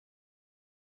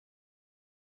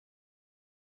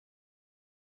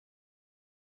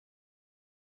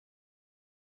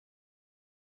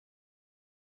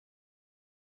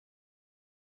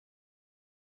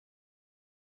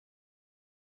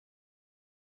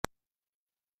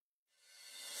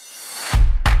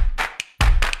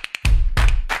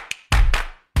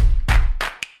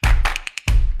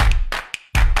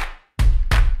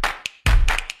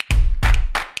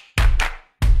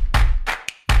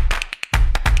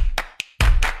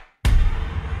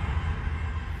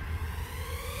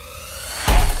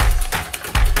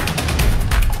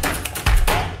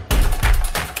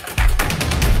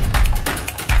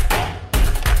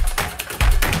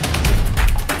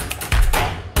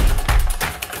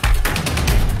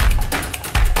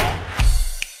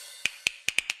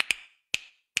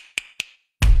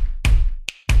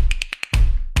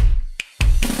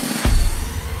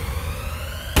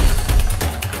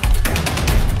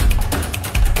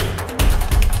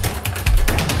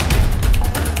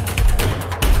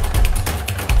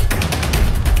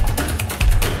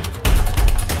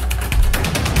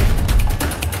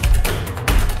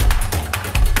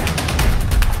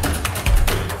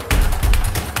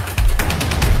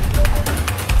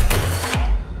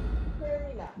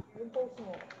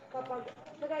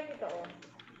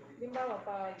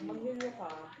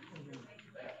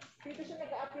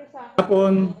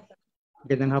Hapon,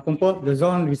 magandang hapon po,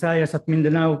 Luzon, Visayas at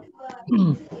Mindanao.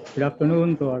 Good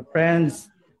afternoon to our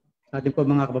friends, ating po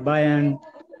mga kababayan.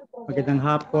 Magandang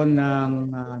hapon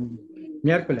ng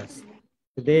Miyerkules.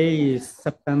 Today is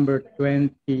September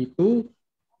 22,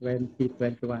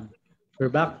 2021. We're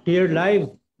back here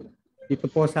live dito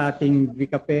po sa ating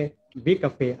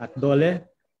V-Café at DOLE.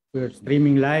 We're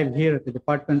streaming live here at the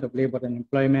Department of Labor and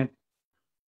Employment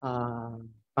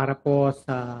para po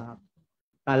sa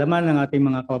kaalaman ng ating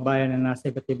mga kababayan na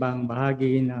nasa iba't ibang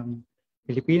bahagi ng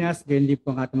Pilipinas, gayon din po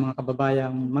ang ating mga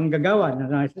kababayang manggagawa na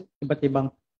nasa iba't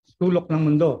ibang sulok ng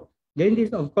mundo. Gayon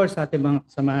din, of course, sa ating mga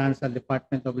kasamahan sa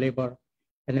Department of Labor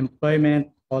and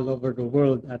Employment all over the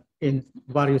world at in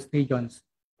various regions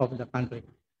of the country.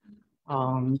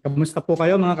 Kamusta po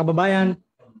kayo mga kababayan?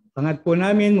 Pangad po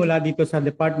namin mula dito sa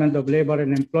Department of Labor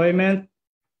and Employment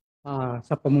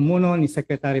sa pamumuno ni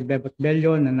Secretary Bebot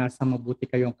Bello na nasa mabuti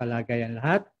kayong kalagayan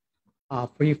lahat,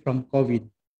 free from COVID.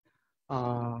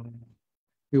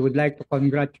 We would like to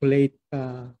congratulate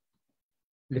the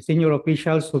senior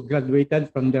officials who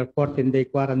graduated from their 14-day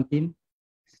quarantine.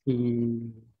 Si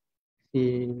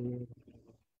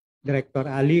Director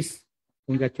Alice,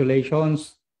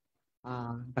 congratulations.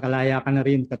 Nakalaya ka na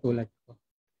rin katulad ko.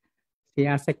 Si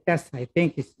Asek Tess, I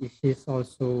think she's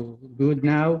also good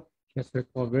now. She has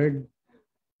recovered.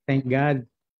 Thank God,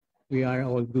 we are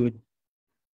all good.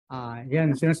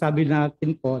 Yan, sinasabi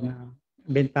natin po na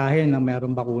bentahin na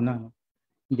mayroong bakuna. No?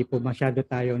 Hindi po masyado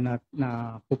tayo na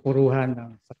pupuruhan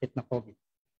ng sakit na COVID.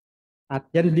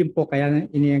 At yan din po, kaya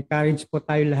ini-encourage po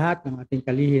tayo lahat ng ating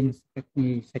kalihim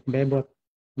ni Sec Bebot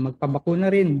na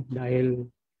magpabakuna rin dahil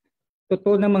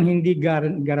totoo namang hindi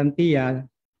garantiya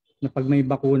na pag may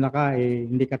bakuna ka,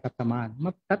 hindi ka tatamaan.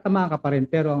 Tatamaan ka pa rin,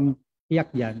 pero ang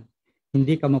tiyak yan,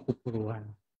 hindi ka mapupuruhan,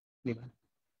 di ba,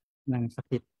 ng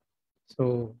sakit.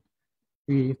 So,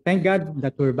 we thank God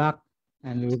that we're back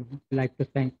and we would like to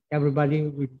thank everybody.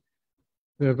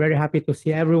 We're very happy to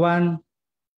see everyone.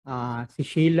 Si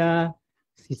Sheila,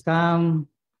 si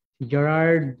Sam, si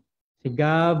Gerard, si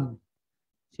Gab,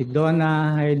 si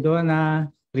Donna, hi Donna,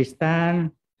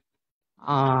 Tristan,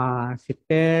 si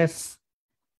Tess,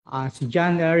 si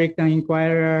John Eric ng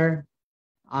Inquirer,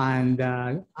 and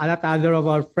a lot other of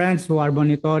our friends who are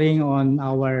monitoring on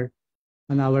our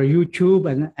YouTube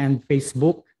and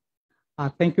Facebook.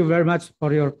 Thank you very much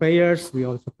for your prayers. We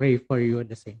also pray for you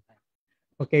at the same time.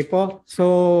 Okay po,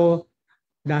 so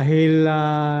dahil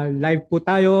live po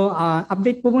tayo,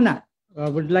 update po muna. I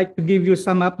would like to give you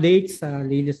some updates,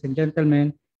 ladies and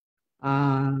gentlemen.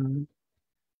 Ma'am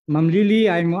Lily,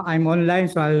 I'm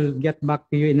online, so I'll get back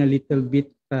to you in a little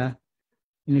bit.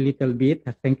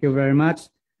 Thank you very much.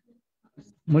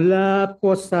 Mula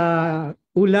po sa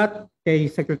ulat kay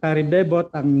Secretary Bebot,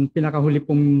 ang pinakahuli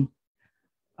pong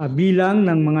bilang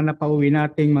ng mga napauwi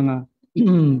nating mga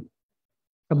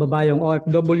kababayang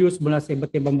OFWs mula sa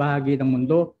iba't ibang bahagi ng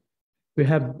mundo. We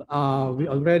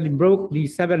already broke the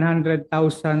 700,000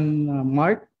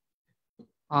 mark.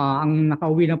 Ang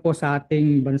nakauwi na po sa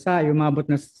ating bansa ay umabot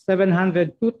na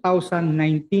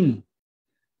 702,019.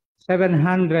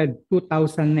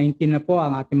 702,019 na po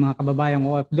ang ating mga kababayang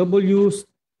OFWs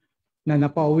na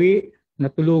napauwi,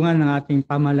 natulungan ng ating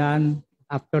pamahalaan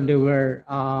after they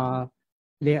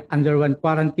underwent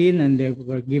quarantine and they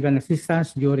were given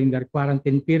assistance during their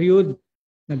quarantine period,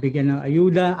 nabigyan ng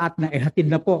ayuda at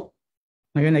naihatid na po.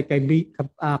 Ngayon ay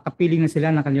kapiling na sila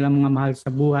ng kanilang mga mahal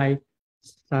sa buhay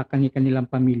sa kanilang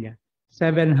pamilya.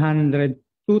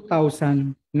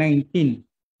 702,019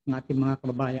 ng ating mga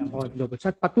kababayang OFWs.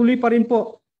 At patuloy pa rin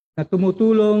po na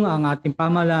tumutulong ang ating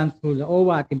pamahalaan through the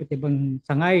OWA at iba't ibang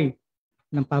sangay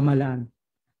ng pamahalaan.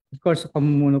 Of course, sa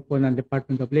pamumuno po ng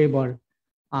Department of Labor,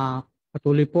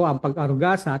 patuloy po ang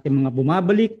pag-aruga sa ating mga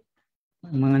bumabalik,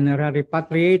 mga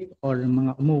nare-repatriate or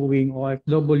mga umuwing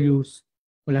OFWs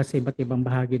mula sa iba't ibang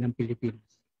bahagi ng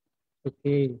Pilipinas.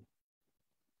 Okay.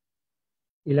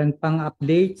 Ilan pang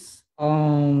updates?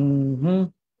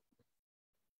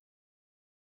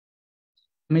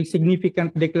 May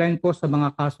significant decline po sa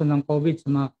mga kaso ng COVID sa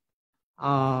mga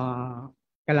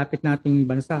kalapit nating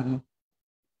bansa. No?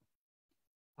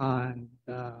 And,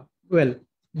 well,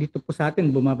 dito po sa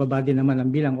atin, bumababa din naman ang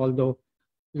bilang, although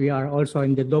we are also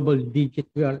in the double digit,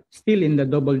 we are still in the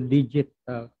double digit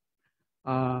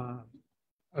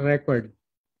record.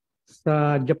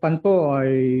 Sa Japan po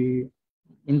ay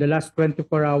in the last 24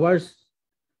 hours,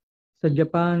 sa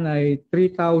Japan ay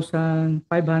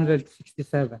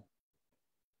 3,567.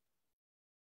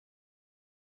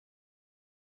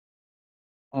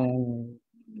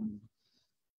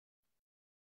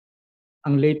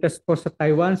 Ang latest po sa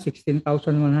Taiwan,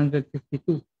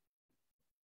 16,152.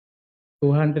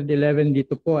 211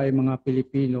 dito po ay mga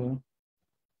Pilipino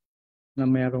na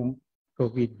mayroong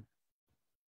COVID.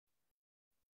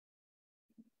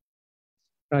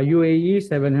 Sa UAE,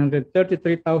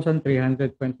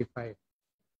 733,325.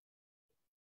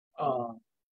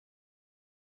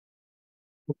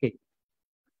 Okay.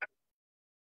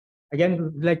 Again,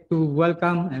 we'd like to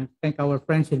welcome and thank our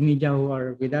friends in media who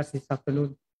are with us this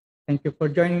afternoon. Thank you for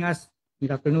joining us.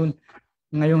 Good afternoon.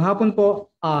 Ngayong hapon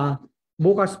po,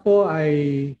 bukas po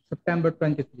ay September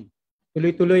 23.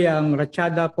 Tuloy-tuloy ang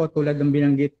ratsyada po tulad ng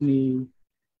binanggit ni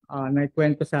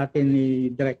naikwento sa atin ni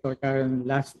Director Karen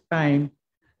last time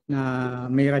na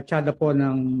may ratsyada po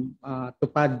ng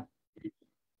tupad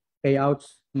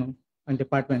payouts ng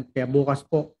department. Kaya bukas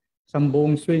po, isang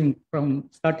buong swing from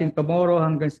starting tomorrow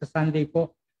hanggang sa Sunday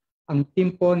po, ang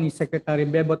team po ni Secretary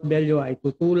Bebot Bello ay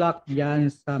tutulak diyan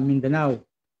sa Mindanao.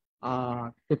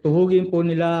 Tutuhugin po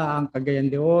nila ang Cagayan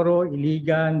de Oro,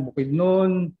 Iligan,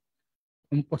 Bukidnon,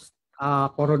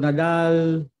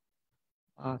 Coronadal,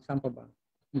 saan pa ba?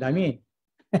 Ang dami.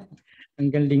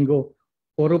 Hanggang Linggo.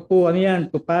 Puro po ano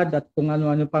yan, tupad at kung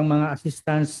ano-ano pang mga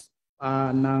assistance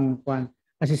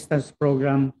assistance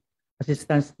program,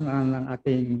 assistance ng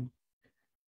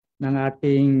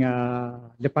ating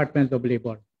Department of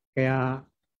Labor. Kaya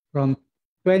from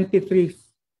 23,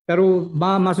 pero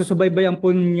masusubaybayan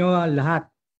po ninyo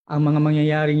lahat ang mga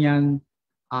mangyayari niyan.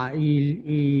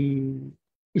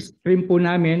 I-stream po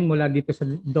namin mula dito sa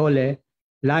Dole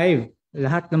live.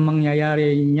 Lahat ng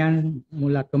mangyayari niyan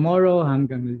mula tomorrow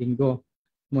hanggang Linggo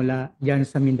mula diyan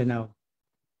sa Mindanao.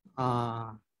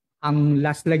 Ang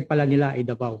last leg pala nila ay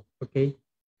Davao. Okay?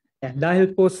 Yeah,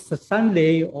 dahil po sa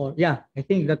Sunday, I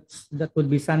think that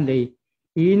would be Sunday,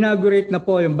 i-inaugurate na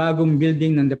po yung bagong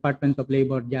building ng Department of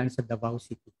Labor diyan sa Davao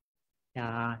City.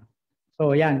 Yan.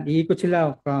 So yan, iikot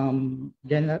sila from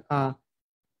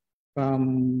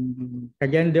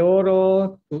Cagayan de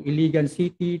Oro to Iligan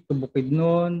City to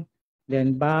Bukidnon,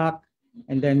 then back,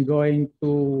 and then going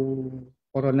to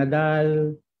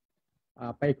Coronadal,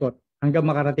 paikot hanggang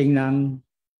makarating ng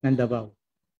Davao.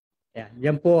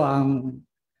 Yan po ang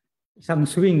isang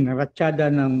swing, ratsyada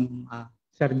ng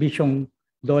serbisyong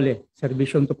Dole,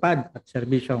 serbisyong tupad at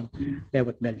serbisyong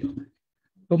Bebot Bello.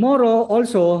 Tomorrow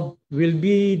also will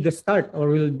be the start or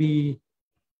will be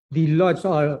the launch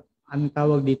or ang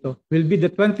tawag dito, will be the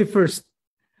 21st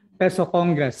Peso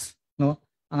Congress, no?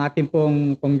 Ang ating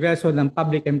pong Kongreso ng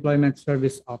Public Employment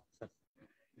Service Officers.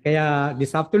 Kaya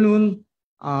this afternoon,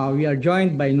 we are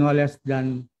joined by no less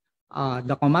than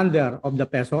the commander of the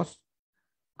Pesos,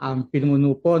 ang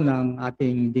pinuno po ng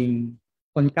ating ding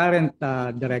concurrent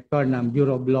director ng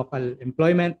Bureau of Local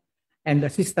Employment and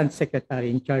Assistant Secretary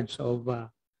in charge of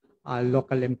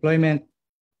local employment.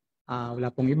 Wala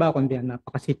pong iba kundi ang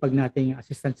napakasipag nating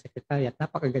Assistant Secretary at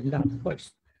napakaganda, of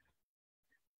course.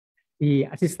 Si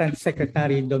Assistant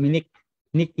Secretary Dominique,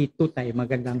 Nikki Tutay.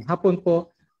 Magandang hapon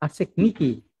po, Asik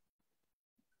Nikki.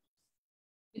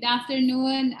 Good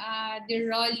afternoon,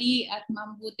 Dear Rolly at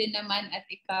Mambuti naman at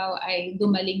ikaw ay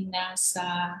gumaling na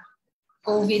sa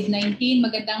COVID-19.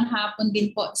 Magandang hapon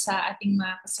din po sa ating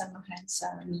mga kasamahan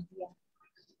sa media.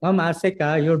 Ma'am Asik,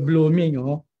 you're blooming,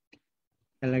 oh.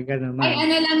 Talaga naman. Ay,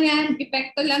 ano lang yan,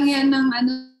 epekto lang yan ng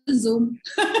Zoom.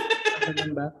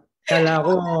 Ano ba? Kala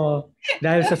ko,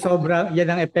 dahil sa yan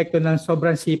ang epekto ng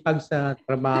sobrang sipag sa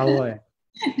trabaho eh.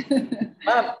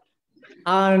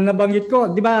 Nabanggit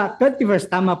ko, di ba, 21st,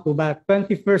 tama po ba?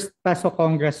 21st Peso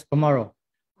Congress tomorrow.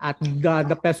 At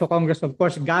the Peso Congress, of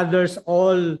course, gathers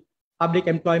all public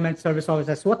employment service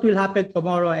officers. What will happen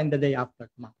tomorrow and the day after?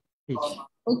 Please.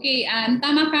 Okay,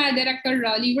 tama ka, Director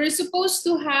Rolly. We're supposed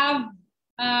to have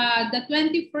the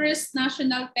 21st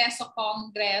National Peso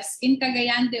Congress in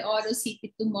Cagayan de Oro City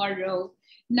tomorrow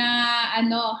na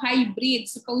hybrid,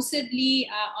 supposedly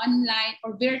online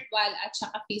or virtual at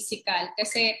saka physical.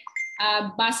 Kasi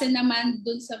base naman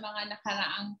dun sa mga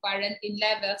nakaraang quarantine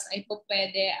levels ay po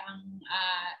pwede ang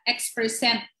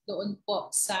X% doon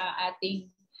po sa ating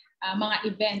mga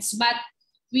events. But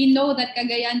we know that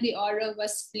Cagayan de Oro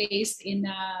was placed in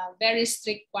a very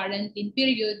strict quarantine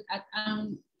period at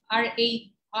ang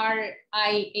RIATF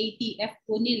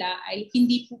po nila ay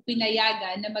hindi po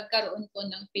pinayagan na magkaroon po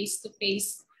ng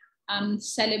face-to-face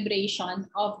celebration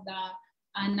of the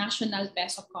National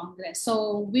Peso Congress.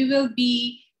 So we will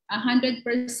be 100%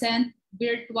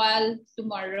 virtual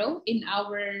tomorrow in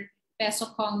our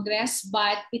Peso Congress,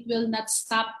 but it will not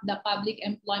stop the Public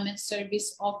Employment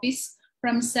Service Office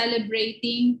from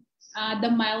celebrating the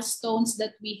milestones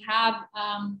that we have.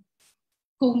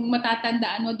 Kung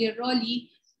matatandaan mo, Dear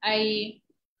Rolly, ay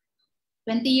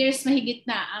 20 years mahigit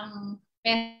na ang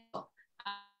peso.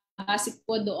 Base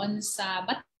po doon sa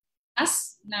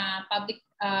batas na Public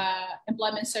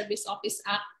Employment Service Office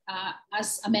Act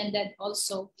as amended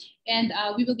also. And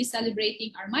we will be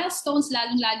celebrating our milestones,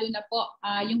 lalong-lalo na po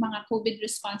yung mga COVID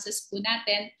responses po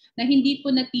natin na hindi po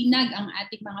natinag ang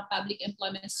ating mga Public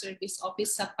Employment Service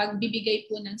Office sa pagbibigay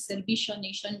po ng serbisyo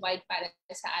nationwide para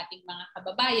sa ating mga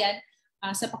kababayan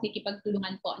sa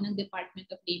pakikipagtulungan po ng Department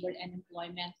of Labor and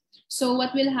Employment. So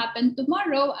what will happen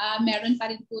tomorrow, meron pa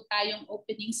rin po tayong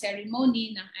opening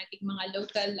ceremony ng ating mga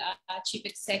local chief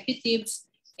executives.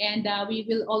 And we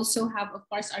will also have, of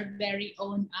course, our very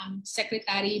own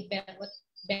Secretary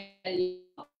Belly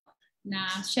na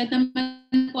siya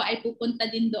naman po ay pupunta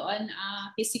din doon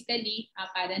physically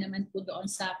para naman po doon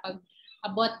sa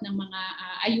pag-abot ng mga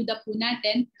ayuda po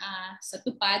natin sa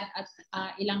tupad at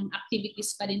ilang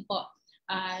activities pa rin po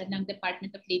ng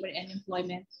Department of Labor and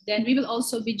Employment. Then we will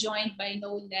also be joined by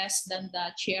no less than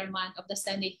the chairman of the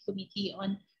Senate Committee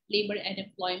on Labor and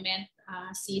Employment,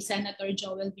 si Senator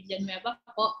Joel Villanueva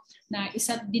po, na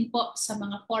isa din po sa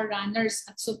mga forerunners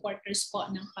at supporters po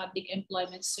ng Public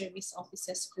Employment Service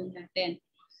Offices po natin.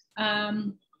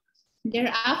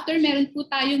 Thereafter, meron po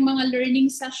tayong mga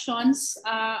learning sessions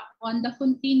on the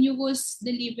continuous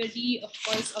delivery, of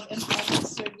course, of employment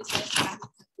services kahit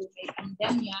sa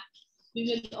pandemya. We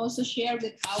will also share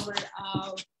with our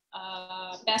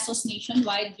PESOs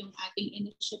nationwide yung ating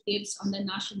initiatives on the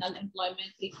National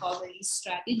Employment Recovery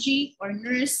Strategy or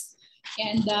NERS.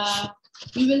 And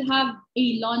we will have a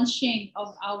launching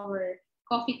of our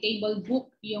coffee table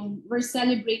book. We're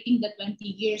celebrating the 20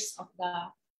 years of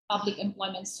the Public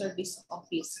Employment Service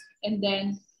Office. And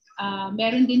then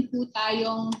meron din po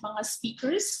tayong mga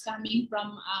speakers coming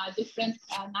from different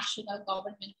national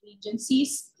government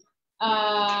agencies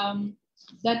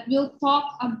that will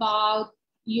talk about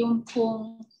yung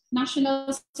kung national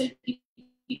certification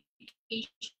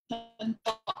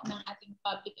po ng ating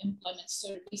Public Employment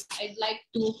Service. I'd like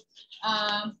to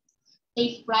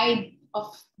take pride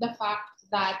of the fact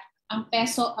that ang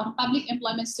Public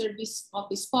Employment Service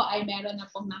Office po ay meron na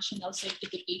pong national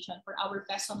certification for our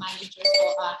PESO managers po.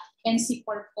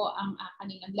 NC4 po ang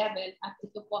kanilang level at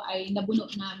ito po ay nabuno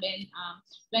namin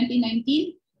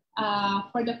 2019.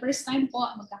 For the first time po,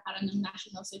 magkakaroon ng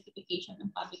national certification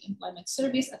ng Public Employment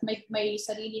Service at may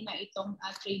sarili na itong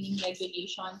training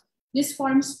regulation. This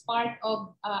forms part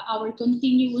of our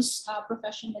continuous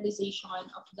professionalization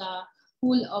of the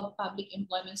pool of Public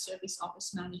Employment Service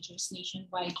Office Managers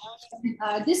nationwide.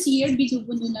 This year,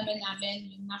 binubuno namin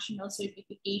yung national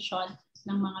certification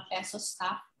ng mga PESO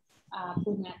staff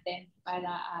po natin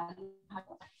para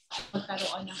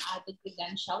magkaroon ng added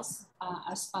credentials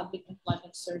as Public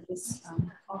Employment Service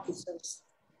officers.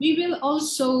 We will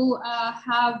also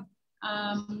have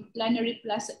plenary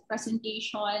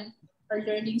presentation or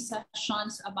learning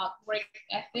sessions about work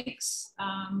ethics.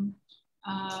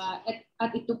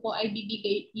 At ito po ay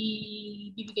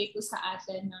ibibigay po sa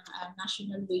atin ng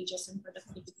National Wages and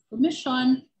Productivity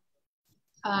Commission.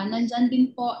 Nandyan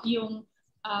din po yung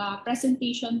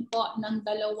presentation po ng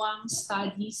dalawang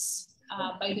studies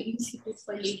by the Institute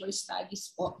for Labor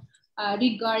Studies po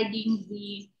regarding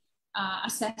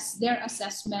their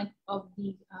assessment of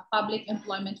the public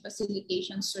employment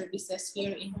facilitation services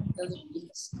here in the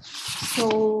Philippines.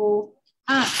 So,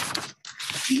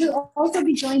 we will also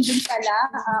be joined din pala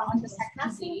on the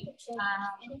second day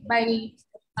by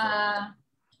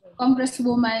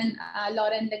Congresswoman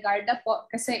Lauren Legarda po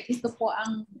kasi ito po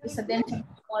ang isa din sa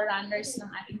forerunners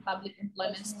ng ating Public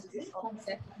Employment Service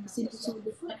Offices.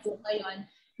 Sinusulit na po ngayon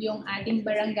yung ating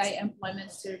Barangay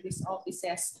Employment Service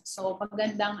Offices. So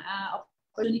magandang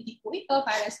opportunity po ito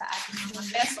para sa ating mga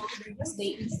PESO as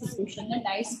they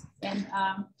institutionalize and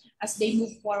as they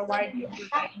move forward.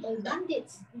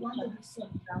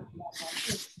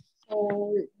 So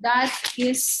that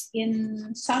is in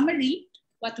summary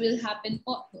what will happen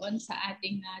po doon sa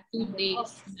ating 2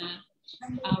 days na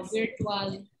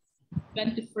virtual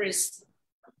 21st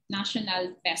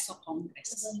National PESO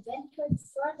Congress.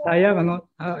 Sayang,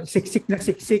 siksik na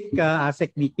siksik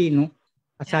ASEC meeting, no?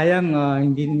 Sayang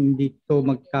hindi to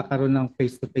magkakaroon ng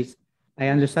face-to-face.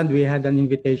 I understand we had an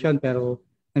invitation pero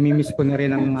namimiss ko na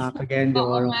rin ang Cagayan de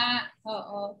Oro.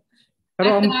 Oo.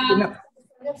 Pero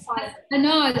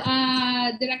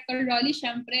Director Rolly,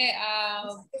 syempre,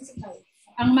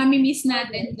 ang mamimiss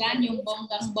natin dyan yung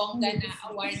bonggang-bongga na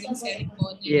awarding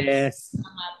ceremony. Yes.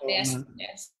 Mga best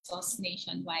PESOs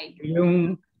nationwide.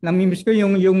 Yung namimiss ko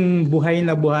yung buhay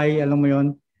na buhay, alam mo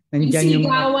yon. Nandiyan yung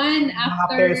mga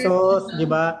PESOs, di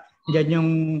ba? Diyan yung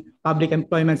Public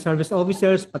Employment Service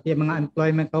Officers, pati yung mga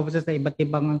employment officers sa iba't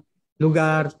ibang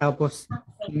lugar, tapos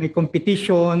may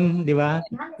competition, di ba?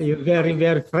 Very,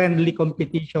 very friendly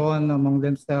competition among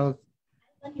themselves.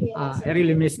 I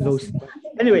really miss those.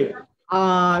 Anyway,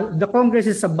 the Congress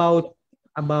is about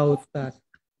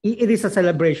it is a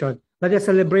celebration, but a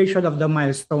celebration of the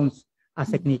milestones,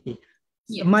 as Nikki.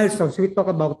 Yes. Milestones, we talk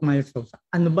about milestones.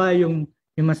 Ano ba yung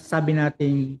masasabi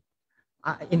natin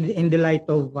in the light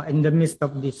of, in the midst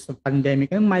of this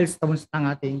pandemic, yung milestones ng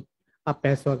ating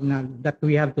peso na that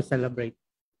we have to celebrate?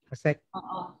 Kasi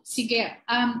sige.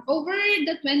 Over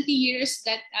the 20 years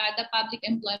that the Public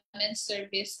Employment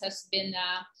Service has been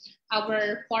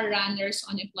our forerunners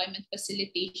on employment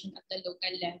facilitation at the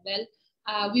local level,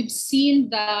 we've seen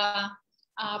the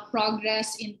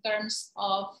progress in terms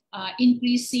of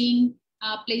increasing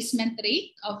placement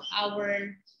rate of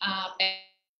our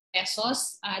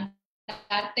pesos.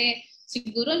 Dati,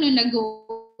 siguro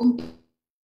nung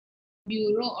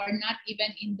bureau or not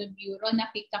even in the bureau,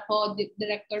 nakita ko,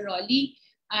 Director Rolly,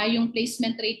 yung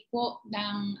placement rate po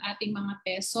ng ating mga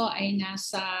peso ay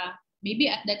nasa, maybe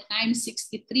at that time,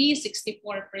 63-64%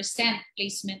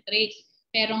 placement rate.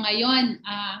 Pero ngayon,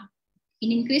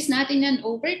 in-increase natin yan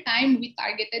over time. We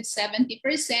targeted 70%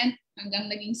 hanggang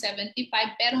naging 75%.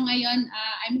 Pero ngayon,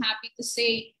 I'm happy to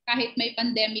say, kahit may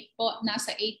pandemic po,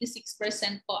 nasa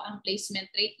 86% po ang placement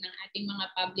rate ng ating mga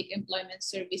public employment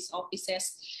service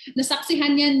offices.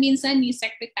 Nasaksihan yan minsan ni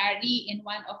Secretary in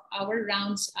one of our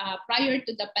rounds prior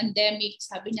to the pandemic.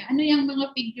 Sabi niya, ano yung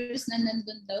mga figures na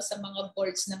nandun daw sa mga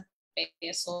boards ng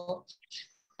peso?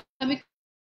 Sabi ko,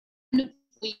 ano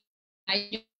po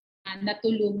yung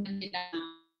natulungan nila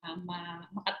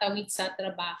makatawid sa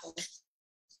trabaho.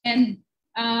 And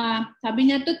sabi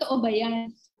niya, totoo ba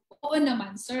yan? Oo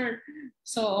naman, sir.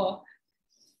 So,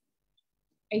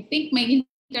 I think my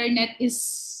internet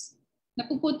is,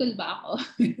 napuputol ba ako?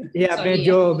 Yeah, sorry,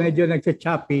 medyo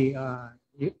nagcha-choppy,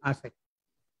 Asek.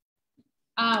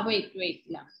 Wait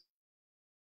lang.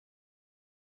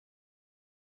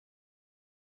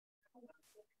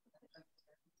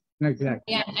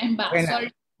 Yeah, I'm back. Okay,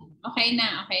 sorry. Okay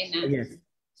na. Yes.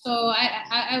 So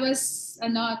I was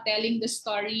telling the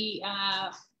story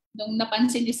nung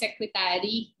napansin ni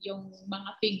Secretary yung mga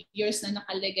figures na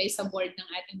nakalagay sa board ng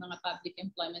ating mga Public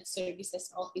Employment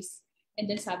Services Office. And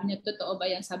then sabi niya, totoo ba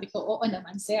yan? Sabi ko, oo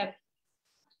naman, sir.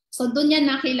 So doon niya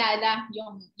nakilala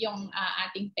yung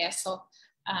ating peso.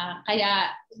 Kaya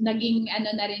naging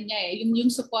na rin niya yung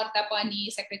suporta po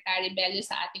ni Secretary Bello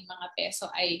sa ating mga peso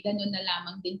ay ganoon na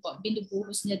lamang din po.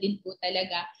 Binubuhos niya din po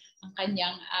talaga ang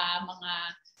kanyang mga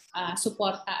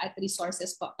suporta at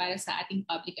resources po para sa ating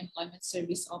public employment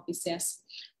service offices.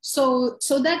 So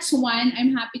that's one.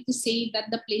 I'm happy to say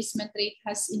that the placement rate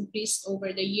has increased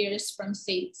over the years from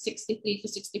say 63 to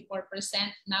 64%.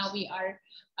 Now we are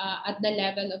at the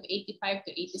level of 85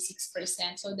 to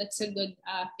 86%. So that's a good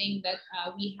thing that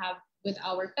we have with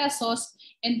our pesos.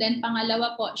 And then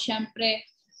pangalawa po, syempre,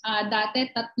 dati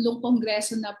 3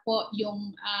 kongreso na po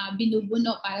yung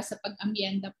binubuno para sa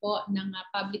pag-amyenda po ng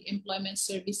public employment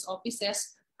service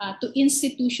offices to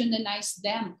institutionalize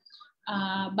them.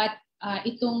 But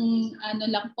itong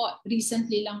lang po,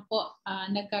 recently lang po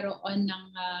nagkaroon ng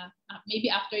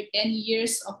maybe after 10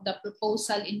 years of the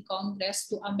proposal in Congress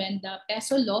to amend the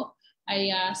peso law ay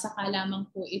saka lamang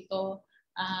po ito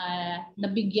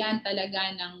nabigyan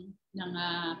talaga ng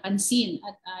pansin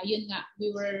at yun nga,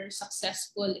 we were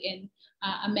successful in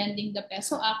amending the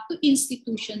Peso Act to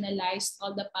institutionalize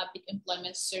all the public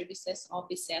employment services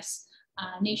offices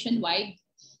nationwide.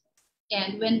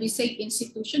 And when we say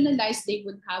institutionalized, they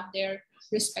would have their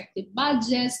respective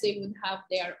budgets, they would have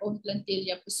their own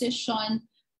plantilla position,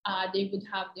 they would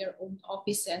have their own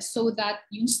offices so that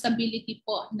yung stability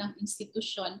po ng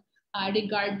institution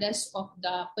regardless of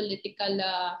the political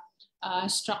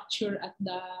structure at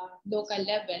the local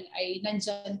level ay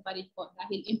nandyan pa rin po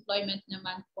dahil employment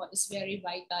naman po is very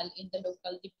vital in the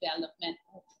local development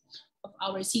of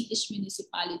our cities,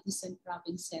 municipalities, and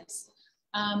provinces.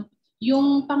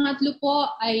 Yung pangatlo po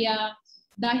ay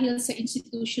dahil sa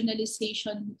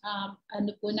institutionalization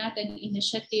po natin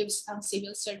initiatives, ang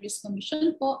Civil Service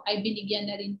Commission po ay binigyan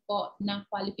na rin po ng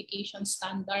qualification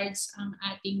standards ang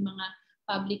ating mga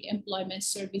public employment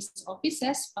service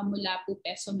offices, pamula po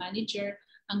peso manager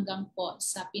hanggang po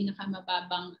sa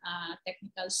pinakamababang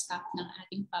technical staff ng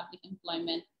ating public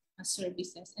employment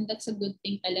services. And that's a good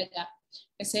thing talaga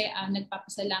kasi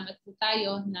nagpapasalamat po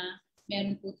tayo na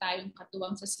meron po tayong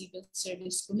katuwang sa Civil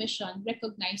Service Commission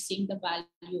recognizing the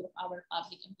value of our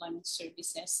public employment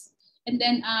services. And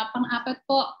then pang-apat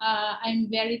po,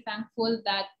 I'm very thankful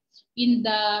that in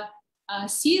the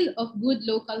Seal of Good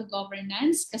Local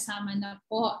Governance, kasama na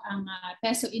po ang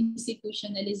peso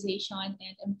institutionalization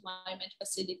and employment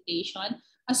facilitation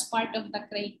as part of the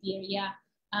criteria.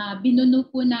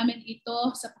 Binuno po namin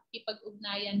ito sa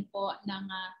pakikipag-ugnayan po ng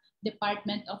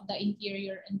Department of the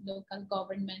Interior and Local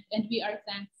Government, and we are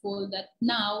thankful that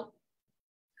now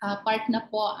part na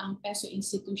po ang peso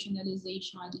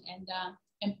institutionalization and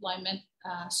employment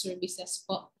services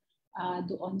po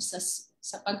doon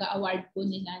sa pag-award po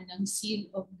nila ng Seal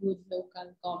of Good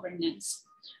Local Governance.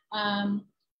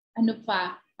 Ano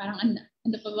pa? Parang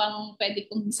ano pa bang pwede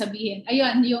kong sabihin?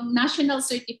 Ayun, yung national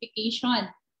certification.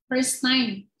 First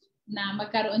time na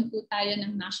magkaroon po tayo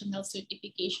ng national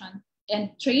certification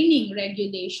and training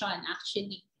regulation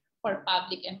actually for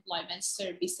public employment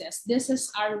services. This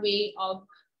is our way of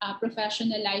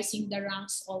professionalizing the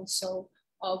ranks also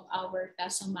of our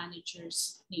peso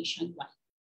managers nationwide.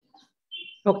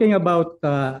 Talking about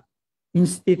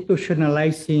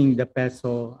institutionalizing the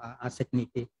peso, Asek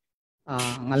Nikki,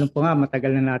 ang alam ko nga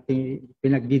matagal na natin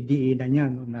pinagdidiinan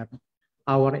yan, no, na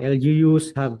our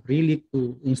LGUs have really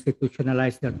to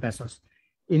institutionalize their pesos.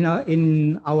 In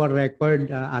our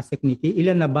record, Asek Nikki,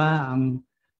 ilan na ba ang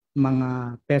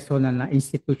mga peso na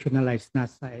na-institutionalize na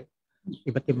sa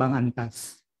iba't ibang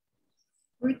antas?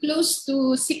 We're close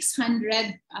to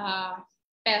 600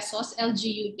 pesos,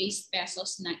 LGU-based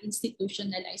pesos na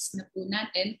institutionalized na po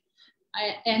natin.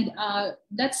 And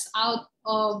that's out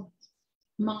of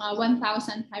mga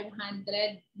 1,590.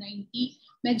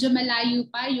 Medyo malayo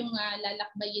pa yung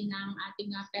lalakbayin ng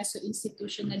ating peso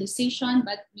institutionalization,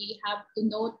 but we have to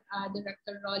note,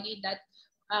 Director Rolly, that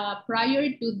prior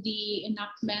to the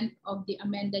enactment of the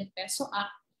amended Peso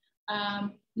Act,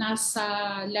 nasa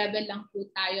level lang po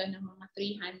tayo ng mga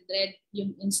 300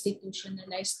 yung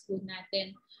institutionalized po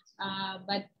natin.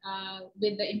 But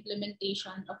with the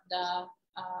implementation of the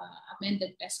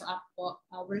amended Peso Act po,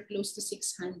 we're close to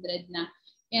 600 na.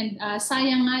 And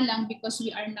sayang nga lang because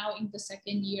we are now in the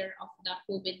second year of the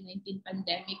COVID-19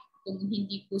 pandemic. Kung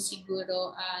hindi po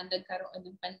siguro nagkaroon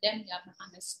ng pandemya, baka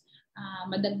mas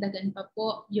madagdagan pa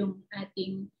po yung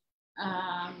ating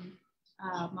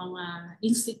mga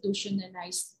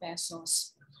institutionalized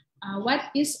pesos.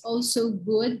 What is also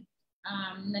good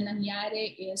na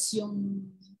nangyari is yung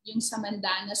sa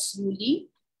Mandanas ruling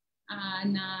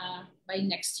na by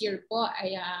next year po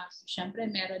ay syempre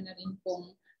meron na rin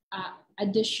pong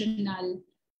additional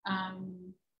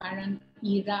parang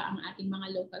IRA ang ating mga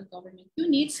local government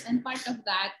units, and part of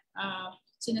that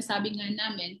sinasabi nga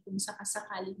namin kung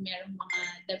sakasakaling merong mga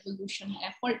devolution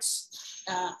efforts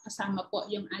kasama po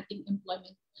yung ating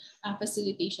employment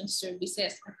facilitation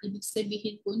services. At ibig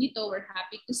sabihin po nito, we're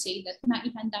happy to say that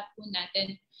naihanda po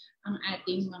natin ang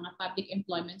ating mga public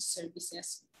employment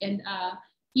services. And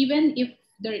even if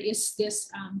there is this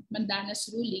Mandanas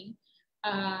ruling,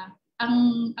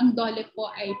 ang DOLE po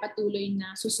ay patuloy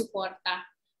na susuporta,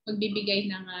 magbibigay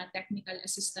ng technical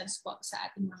assistance po sa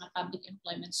ating mga public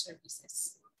employment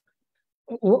services.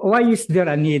 Why is there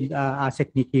a need, Asek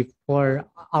Nikki, for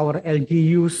our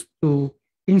LGUs to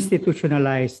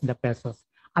institutionalize the pesos?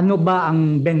 Ano ba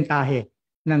ang bentahe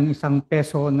ng isang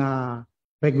peso na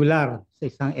regular sa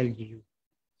isang LGU?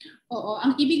 Oo,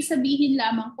 ang ibig sabihin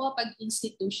lamang po pag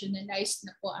institutionalized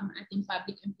na po ang ating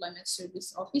public employment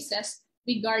service offices,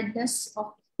 regardless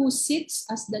of who sits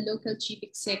as the local chief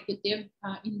executive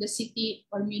in the city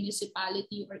or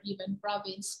municipality or even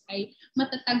province, ay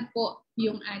matatag po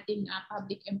yung ating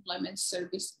public employment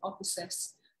service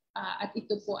offices. At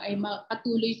ito po ay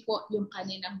patuloy po yung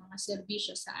kanilang mga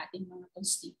serbisyo sa ating mga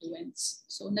constituents.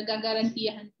 So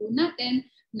nagagarantiyahan po natin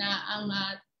na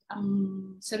ang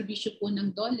serbisyo po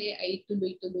ng DOLE ay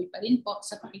tuloy-tuloy pa rin po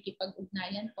sa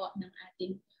pakikipag-ugnayan po ng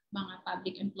ating mga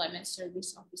public employment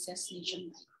service offices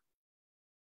nationwide.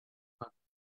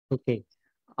 Okay.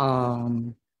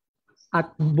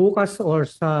 At bukas or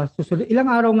sa susunod, ilang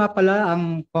araw nga pala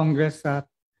ang Congress at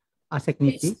Asek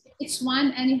Nikki? It's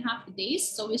 1.5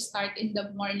 days. So we start in the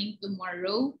morning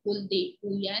tomorrow. Full day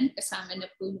po yan. Kasama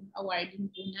na po yung awarding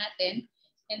po natin.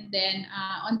 And then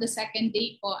on the second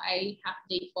day po ay half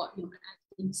day po yung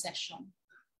ating session.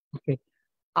 Okay.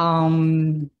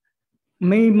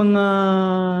 May mga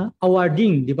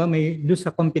awarding, di ba? May doon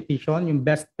sa competition, yung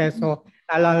best peso.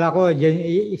 Alala ko,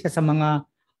 isa sa mga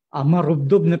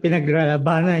marubdob na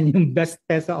pinaglalabanan yung best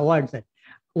peso awards.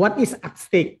 What is at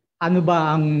stake? Ano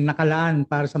ba ang nakalaan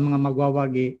para sa mga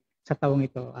magwawagi sa taong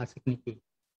ito, Asek Nikki?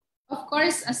 Of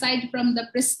course, aside from the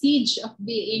prestige of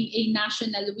being a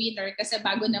national winner, kasi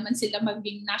bago naman sila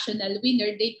maging national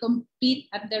winner, they compete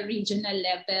at the regional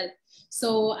level.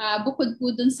 So bukod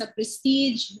po dun sa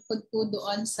prestige, bukod po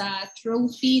doon sa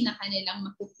trophy na kanilang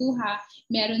makukuha,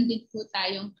 meron din po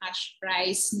tayong cash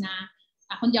prize na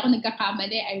kung di ako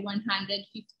nagkakamali ay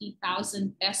 150,000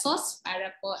 pesos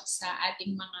para po sa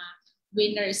ating mga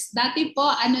winners. Dati po,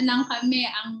 ano lang kami,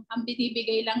 ang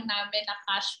binibigay lang namin na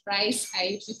cash prize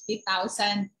ay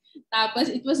 50,000. Tapos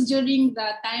it was during the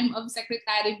time of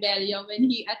Secretary Bello when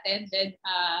he attended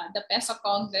the Peso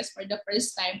Congress for the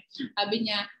first time.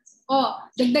 Sabi niya,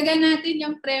 dagdagan natin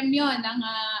yung premyo ng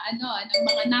ng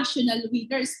mga national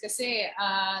winners kasi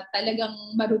talagang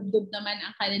marubdob naman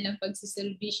ang kanilang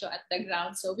pagsiservisyo at the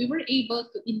ground. So we were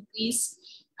able to increase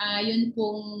yun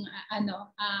pong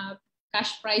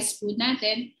cash prize po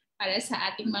natin para sa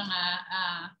ating mga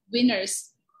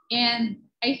winners. And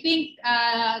I think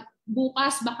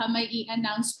bukas baka may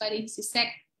i-announce pa rin si SEC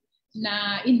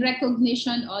na in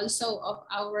recognition also of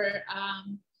our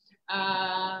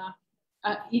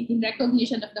in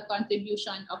recognition of the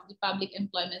contribution of the Public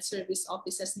Employment Service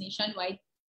Offices nationwide,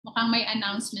 mukhang may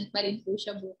announcement pa rin po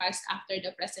siya bukas after the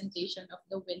presentation of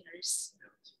the winners.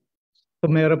 So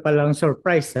meron palang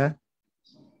surprise, ha?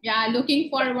 Yeah, looking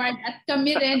forward at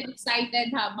kami rin excited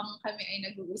habang kami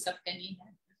ay nag-uusap kanina.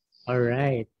 All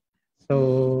right.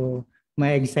 So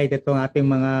may excited tong ating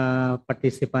mga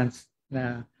participants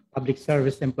na Public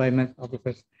Service Employment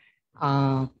Officers.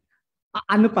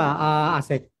 Ano pa,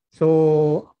 ASEC?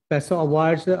 So, Peso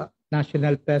Awards,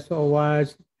 National Peso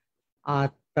Awards,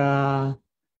 at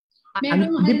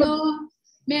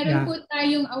meron po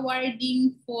tayong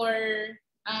awarding for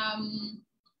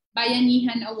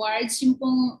Bayanihan Awards. Yung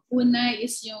pong una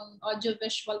is yung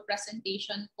audiovisual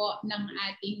presentation po ng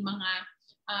ating mga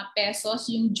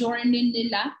pesos, yung journey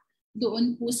nila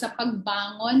doon po sa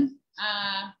pagbangon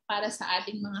para sa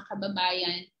ating mga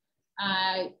kababayan.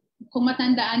 Kung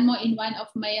matandaan mo, in one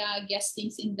of my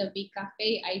guestings in the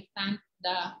V-Café, I thank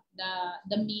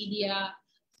the media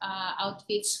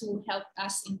outfits who helped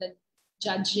us in the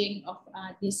judging of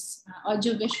this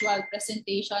audiovisual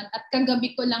presentation. At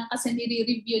kagabi ko lang kasi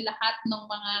nire-review lahat ng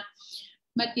mga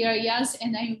materials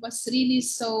and I was really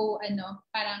so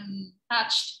parang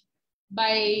touched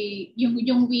by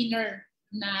yung winner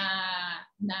na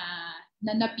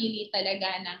napili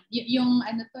talaga ng yung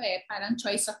parang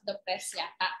choice of the press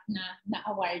yata na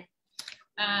award.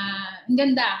 Ang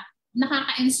ganda,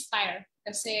 nakaka-inspire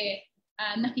kasi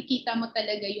nakikita mo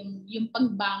talaga yung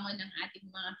pagbangon ng ating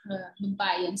mga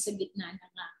bayan sa gitna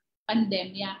ng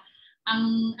pandemya.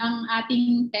 Ang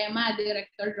ating tema,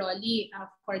 Director Rolly,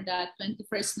 for the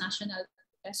 21st National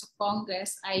Peso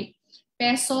Congress ay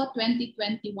Peso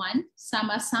 2021,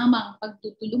 sama-samang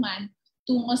pagtutulungan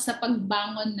tungo sa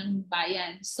pagbangon ng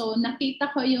bayan. So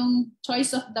nakita ko yung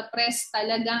choice of the press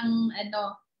talagang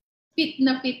fit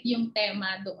na fit yung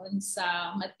tema doon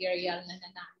sa material na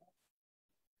nanalo.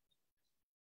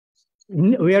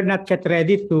 We are not yet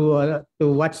ready to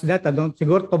watch that.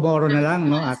 Siguro tomorrow na lang,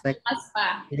 no, Asek?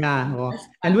 Yeah.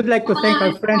 And would like to thank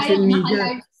our friends in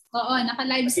media.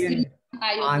 Naka-live stream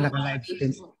tayo. Naka-live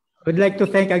stream. Would like to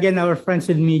thank again our friends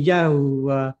in media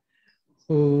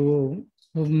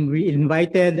whom we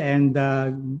invited and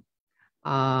na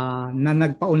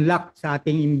nagpaunlak sa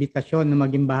ating imbitasyon na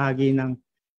maging bahagi ng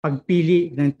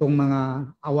pagpili ng itong mga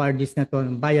awardees na to,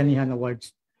 ng Bayanihan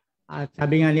Awards. At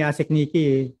sabi nga ni Asek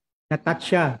Nikki,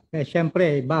 na-touch siya. Kaya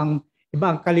syempre, ibang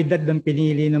kalidad ng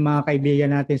pinili ng mga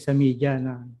kaibigan natin sa media.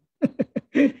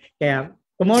 Kaya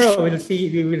tomorrow we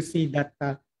will see that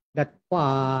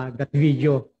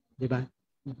video, di ba?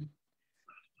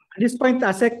 At this point,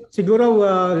 Asek, siguro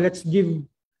let's give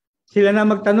sila na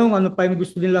magtanong ano pa yung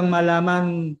gusto nilang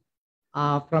malaman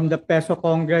from the Peso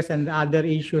Congress and other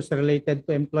issues related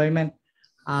to employment.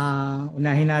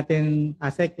 Unahin natin,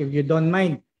 Asek, if you don't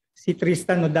mind, si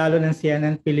Tristan Nodalo ng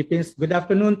CNN Philippines. Good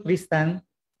afternoon, Tristan.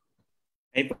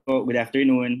 Hi po, good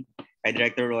afternoon. Hi,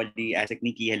 Director Rolly, Asek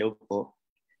Nikki, hello po.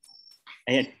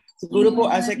 Ayan, siguro po,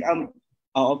 Asek,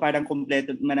 parang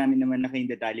kompleto, marami naman na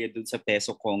kayong detalye doon sa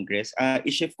Peso Congress.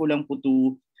 I-shift ko lang po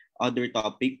to other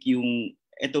topic, yung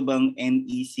ito bang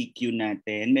MECQ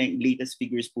natin, may latest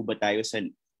figures po ba tayo sa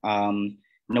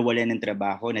nawalan ng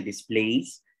trabaho, na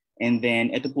displays? And then,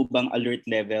 ito po bang alert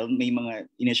level? May mga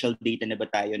initial data na ba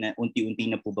tayo na unti-unti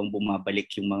na po bang bumabalik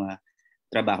yung mga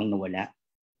trabahong nawala?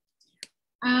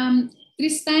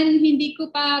 Tristan, hindi ko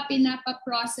pa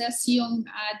pinapa-process yung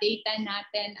data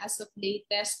natin as of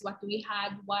latest. What we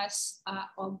had was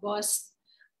August.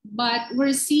 But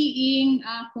we're seeing,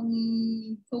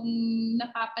 kung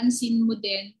napapansin mo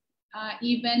din,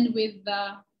 even with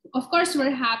the, of course,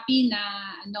 we're happy na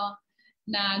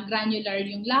na granular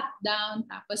yung lockdown,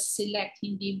 tapos select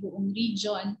hindi buong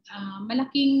region.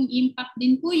 Malaking impact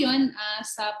din po yun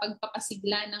sa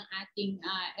pagpapasigla ng ating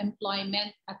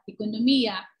employment at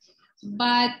ekonomiya.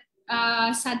 But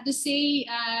sad to say,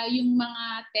 yung mga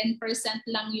 10%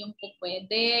 lang yung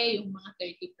pwede, yung mga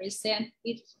 30%,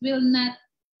 it will not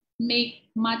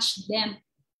make much dent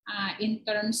in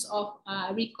terms of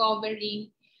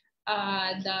recovering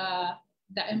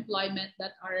the employment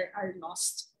that are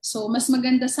lost. So mas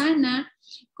maganda sana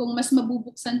kung mas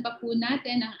mabubuksan pa po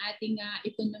natin ang ating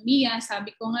ekonomiya.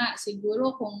 Sabi ko nga,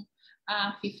 siguro kung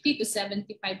 50 to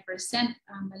 75%,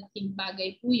 malaking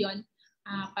bagay po yun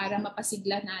para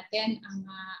mapasigla natin ang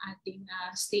ating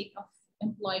state of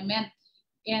employment.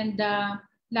 And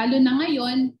lalo na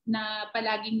ngayon na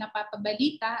palaging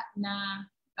napapabalita na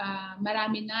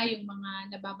marami na yung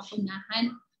mga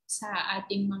nababakunahan sa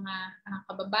ating mga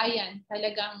kababayan.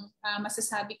 Talagang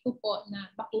masasabi ko po na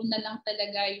bakuna lang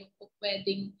talaga yung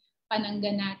pwedeng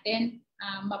panangga natin,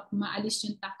 maalis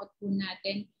yung takot po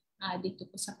natin dito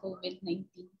po sa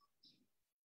COVID-19.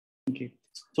 Okay.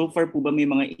 So far po ba may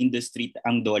mga industry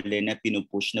ang DOLE na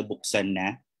pinupush na buksan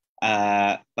na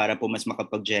para po mas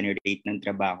makapag-generate ng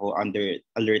trabaho under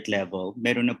alert level?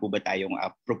 Meron na po ba tayong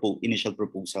initial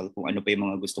proposal kung ano pa yung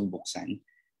mga gustong buksan?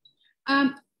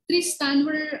 Tristan,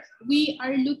 we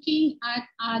are looking at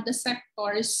the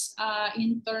sectors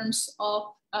in terms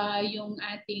of yung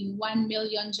ating 1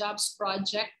 million jobs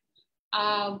project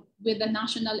with the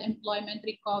National Employment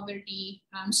Recovery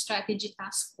Strategy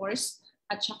Task Force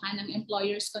at saka ng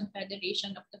Employers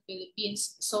Confederation of the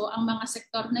Philippines. So ang mga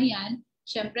sektor na yan,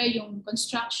 syempre yung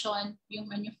construction, yung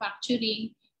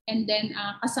manufacturing, and then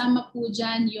kasama po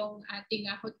dyan yung ating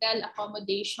hotel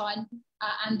accommodation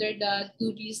under the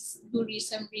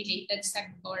tourism-related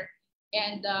sector,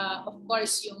 and of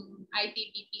course yung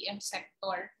IT-BPM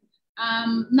sector.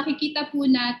 Nakikita po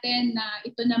natin na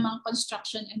ito namang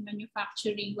construction and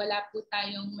manufacturing, wala po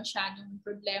tayong masyadong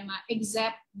problema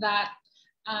except that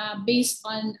based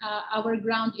on our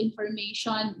ground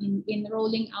information in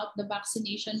rolling out the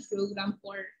vaccination program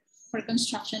for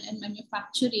construction and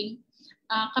manufacturing,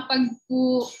 kapag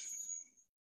po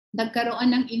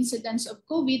nagkaroon ng incidence of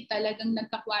COVID, talagang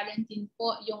nagka-quarantine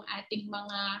po yung ating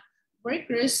mga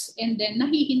workers, and then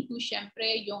nahihinto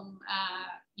syempre yung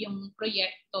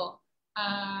proyekto.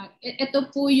 Ito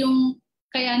po yung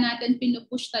kaya natin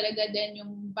pinupush talaga din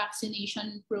yung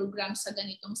vaccination program sa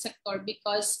ganitong sektor,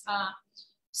 because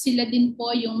sila din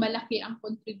po yung malaki ang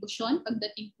kontribusyon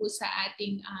pagdating po sa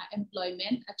ating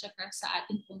employment at saka sa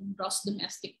ating pong gross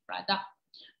domestic product.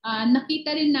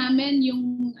 Nakita rin namin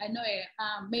yung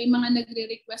may mga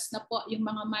nagre-request na po yung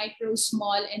mga micro,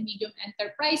 small, and medium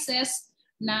enterprises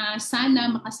na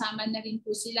sana makasama na rin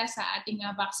po sila sa ating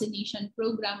vaccination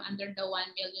program under the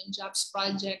 1 Million Jobs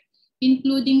Project,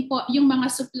 including po yung mga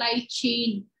supply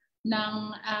chain ng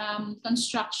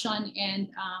construction and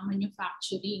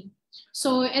manufacturing.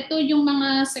 So ito yung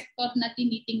mga sektor na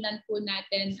tinitingnan po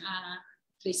natin,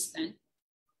 Tristan.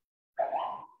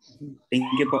 Thank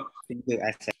you po. Thank you,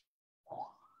 Asek.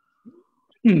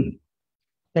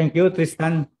 Thank you,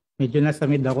 Tristan. Medyo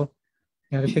nasamid ako.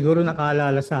 Pero siguro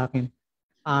nakaalala sa akin.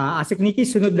 Asek Nikki,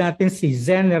 sunod natin si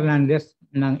Zen Hernandez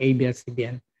ng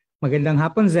ABS-CBN. Magandang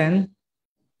hapon, Zen.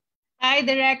 Hi,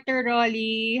 Director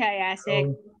Rolly. Hi, Asek.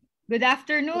 Good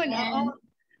afternoon.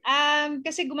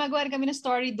 Kasi gumagawa kami ng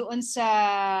story doon sa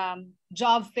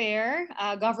job fair,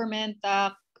 government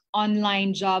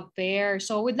online job fair.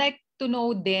 So we'd like to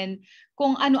know din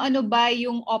kung ano-ano ba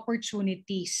yung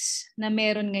opportunities na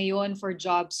meron ngayon for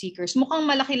job seekers. Mukhang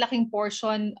malaki-laking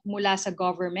portion mula sa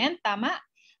government, tama?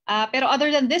 Pero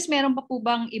other than this, meron pa po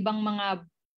bang ibang mga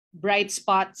bright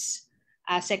spots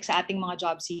sa ating mga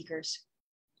job seekers?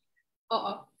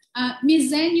 Oo.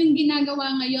 Ms. Zen, yung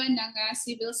ginagawa ngayon ng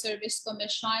Civil Service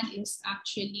Commission is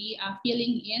actually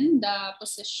filling in the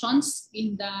positions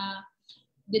in the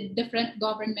different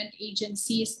government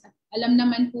agencies. Alam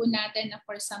naman po natin na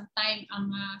for some time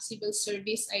ang civil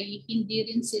service ay hindi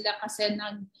rin sila kasi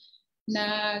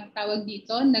nagtawag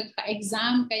dito,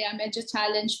 nagpa-exam, kaya medyo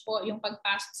challenge po yung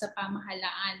pagpasok sa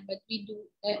pamahalaan. But we do,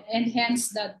 and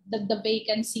hence the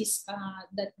vacancies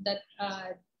that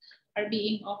are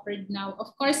being offered now.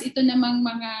 Of course, ito namang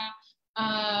mga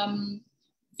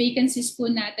vacancies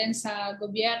po natin sa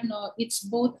gobyerno, it's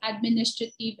both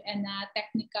administrative and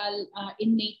technical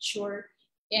in nature.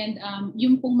 And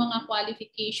yung pong mga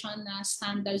qualification na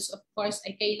standards, of course,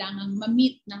 ay kailangang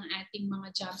ma-meet ng ating mga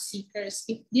job seekers.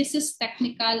 If this is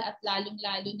technical at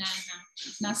lalong-lalo na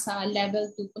nasa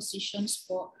level 2 positions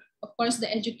po, of course,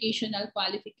 the educational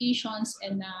qualifications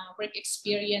and work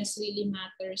experience really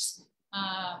matters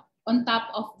on top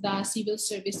of the civil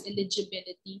service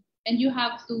eligibility. And you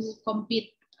have to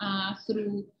compete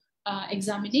through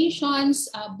examinations,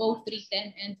 both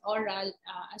written and oral,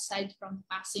 aside from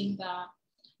passing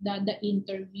the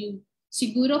interview.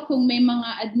 Siguro kung may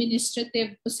mga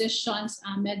administrative positions,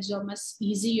 medyo mas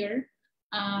easier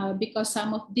because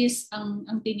some of this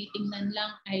ang tinitingnan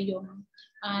lang ay yung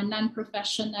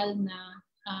non-professional na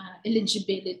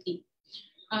eligibility.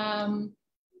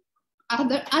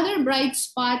 Other bright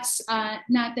spots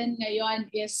natin ngayon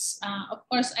is, of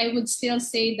course, I would still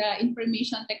say the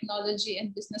information technology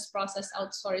and business process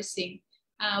outsourcing.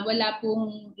 Wala po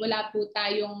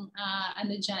tayong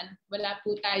wala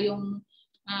po tayong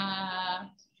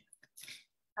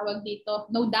tawag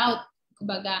dito, no doubt,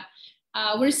 kumbaga.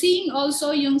 We're seeing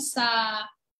also yung sa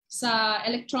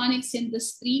electronics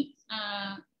industry.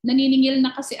 Naniningil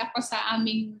na kasi ako sa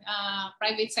aming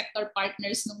private sector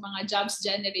partners ng mga jobs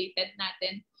generated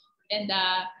natin. And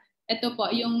ito po,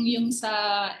 yung sa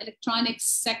electronics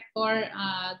sector,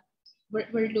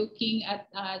 we're looking at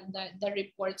the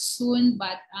report soon,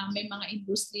 but may mga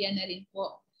industriya na rin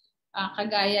po.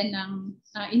 Kagaya ng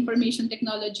information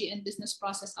technology and business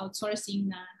process outsourcing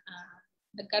na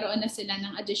nagkaroon na sila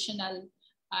ng additional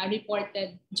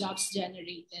reported jobs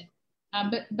generated.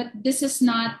 But this is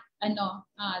not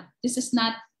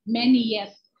many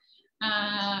yet.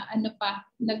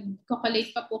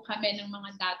 Nagko-collate pa po kami ng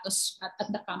mga datos at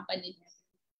the company.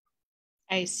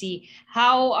 I see.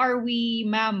 How are we,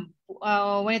 ma'am,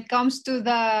 when it comes to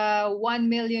the 1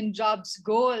 million jobs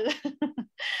goal?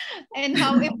 And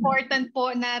how important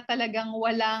po na talagang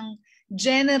walang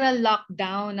general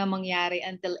lockdown na mangyari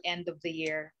until end of the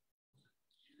year?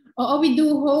 Oo, we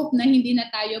do hope na hindi na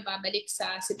tayo babalik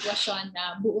sa sitwasyon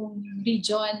na buong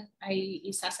region ay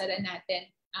isasara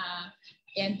natin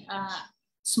and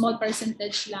small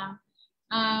percentage lang.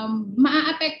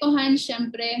 Maaapektuhan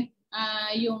syempre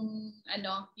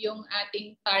yung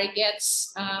ating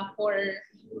targets for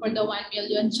the 1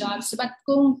 million jobs. But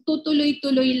kung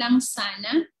tutuloy-tuloy lang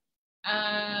sana,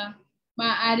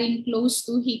 maaaring close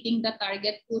to hitting the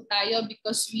target po tayo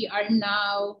because we are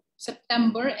now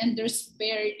September and there's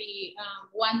barely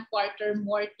 1 quarter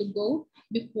more to go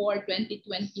before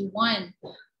 2021.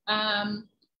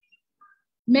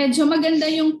 Medyo maganda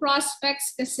yung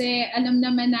prospects kasi alam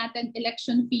naman natin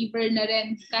election fever na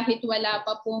rin kahit wala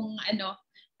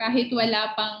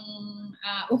pang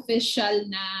official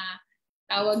na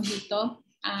tawag dito.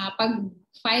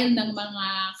 Pag-file ng mga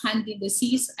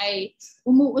candidacies ay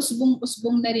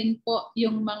umuusbong-usbong na rin po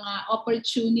yung mga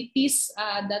opportunities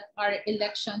that are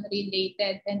election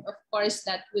related, and of course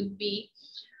that would be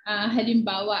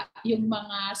halimbawa yung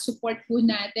mga support po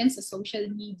natin sa social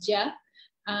media,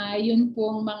 yun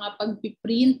pong mga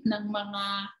pagpiprint ng mga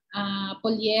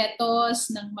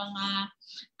polyetos, ng mga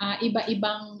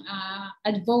iba-ibang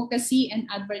advocacy and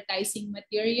advertising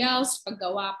materials,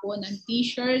 paggawa po ng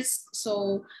t-shirts.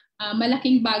 So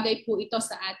malaking bagay po ito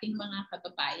sa ating mga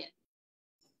kababayan.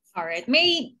 Alright.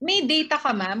 May data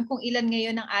ka, ma'am, kung ilan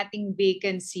ngayon ang ating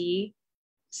vacancy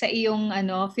sa iyong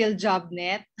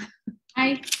PhilJobNet?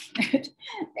 Ay,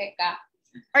 teka.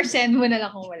 Or send mo na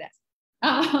lang kung wala.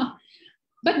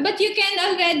 But you can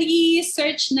already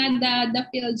search na the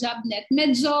PhilJobNet.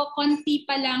 Medyo konti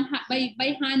pa lang, by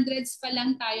hundreds pa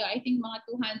lang tayo. I think mga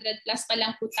 200 plus pa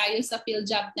lang po tayo sa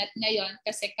PhilJobNet ngayon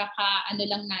kasi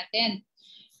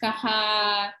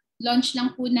kaka-launch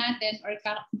lang po natin or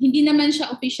hindi naman siya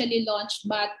officially launched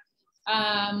but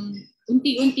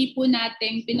unti-unti po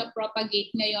natin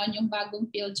pinapropagate ngayon yung bagong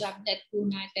PhilJobNet po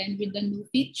natin with the new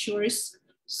features.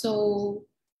 So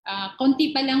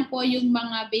konti pa lang po yung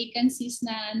mga vacancies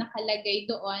na nakalagay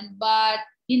doon, but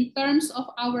in terms of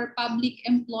our public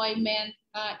employment,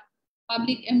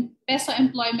 peso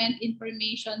employment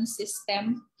information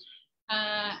system,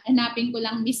 hanapin ko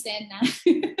lang Miss Sena.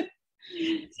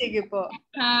 Sige po.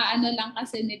 Lang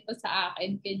kasi nito sa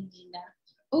akin kanina.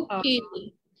 Okay.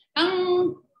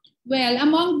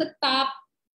 Among the top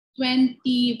 20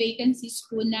 vacancies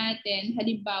po natin,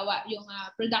 halimbawa yung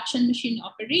production machine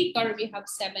operator, we have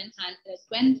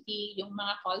 720. Yung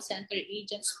mga call center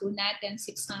agents po natin,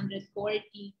 640.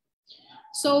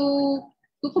 So,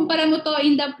 kukumpara mo to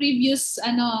in the previous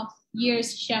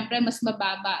years, syempre mas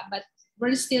mababa. But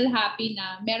we're still happy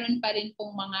na meron pa rin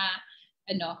pong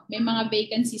may mga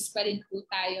vacancies pa rin po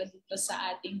tayo dito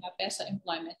sa ating peso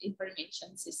employment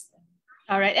information system.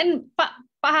 Alright. And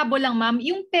pahabol lang, ma'am,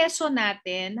 yung peso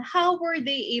natin, how were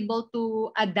they able to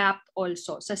adapt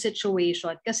also sa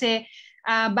situation? Kasi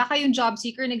baka yung job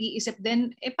seeker nag-iisip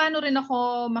din, paano rin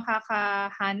ako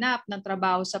makakahanap ng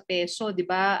trabaho sa peso, di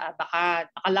ba? Baka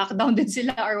naka-lockdown din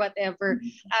sila or whatever.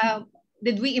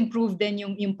 did we improve then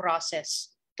yung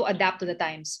process to adapt to the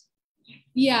times?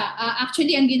 Yeah,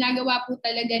 actually ang ginagawa po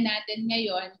talaga natin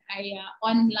ngayon ay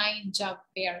online job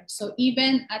fair. So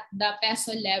even at the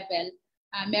peso level,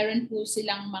 meron po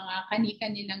silang mga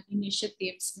kani-kanilang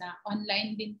initiatives na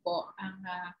online din po ang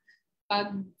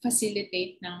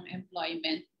pag-facilitate ng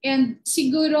employment. And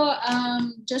siguro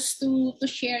just to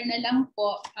share na lang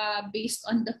po based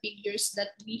on the figures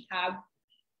that we have,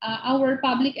 our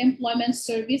public employment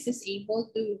service is able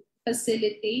to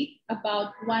facilitate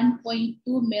about 1.2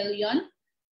 million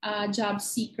job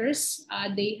seekers.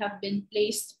 They have been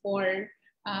placed for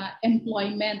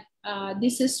employment.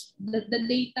 This is the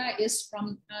data is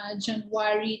from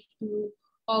January to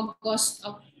August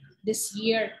of this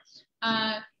year.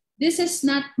 This is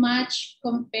not much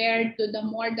compared to the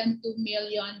more than 2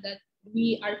 million that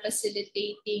we are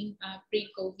facilitating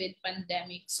pre-COVID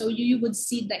pandemic. So you would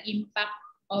see the impact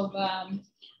of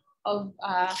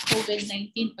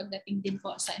COVID-19 pagdating din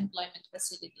po sa employment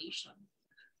facilitation.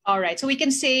 All right. So we can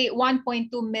say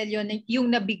 1.2 million yung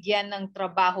nabigyan ng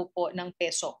trabaho po ng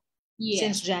peso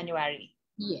since January.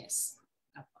 Yes.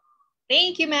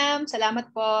 Thank you, ma'am.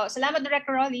 Salamat po. Salamat,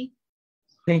 Director Rolly.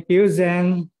 Thank you,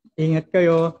 Zen. Ingat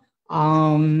kayo.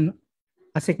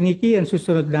 Asik Nikki, ang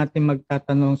susunod natin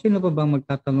magtatanong. Sino pa bang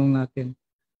magtatanong natin?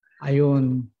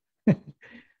 Ayun.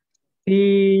 Si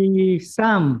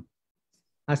Sam.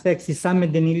 Si Sam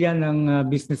Medinilla ng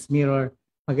Business Mirror.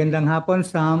 Magandang hapon,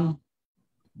 Sam.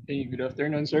 Hey, good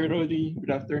afternoon, Sir Rolly.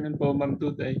 Good afternoon po, Ma'am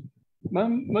Tutay.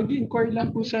 Ma'am, mag-inquire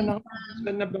lang po sana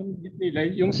sa nabanggit nila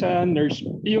yung sa nurse,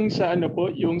 yung sa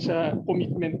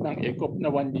commitment ng ECOP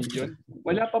na 1 million.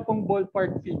 Wala pa pong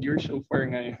ballpark figure so far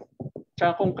ngayon.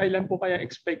 Tsaka kung kailan po kaya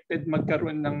expected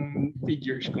magkaroon ng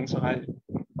figures kung sakali.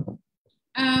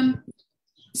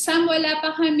 Sam, wala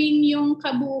pa kaming yung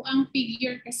kabuuang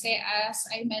figure kasi as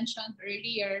I mentioned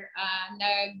earlier,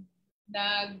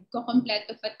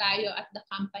 nagko-kompleto pa tayo at the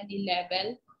company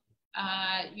level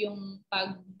yung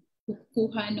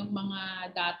pagkuha ng mga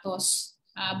datos.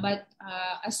 But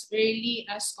as early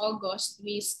as August,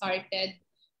 we started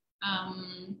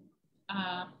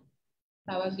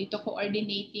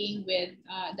coordinating with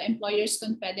the Employers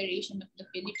Confederation of the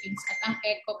Philippines at ang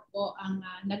ECOP po ang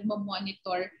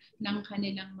nagmo-monitor ng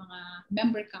kanilang mga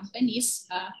member companies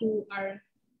who are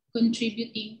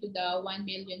contributing to the 1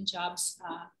 million jobs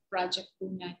project po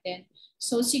natin.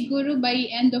 So siguro by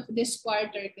end of this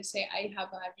quarter kasi I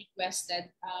have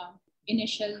requested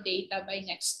initial data by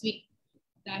next week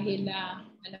dahil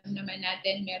alam naman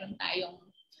natin meron tayong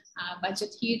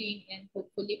budget hearing and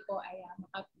hopefully po ay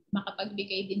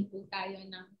makapagbigay din po tayo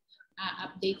ng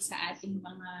update sa ating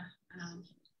mga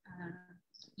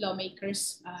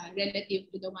lawmakers relative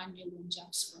to the 1 million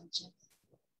jobs project.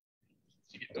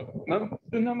 Ma'am,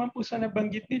 doon naman po sa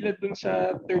nabanggit nila doon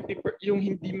sa 30%, yung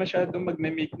hindi masyadong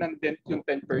magme-make ng dent yung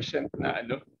 10%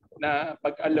 na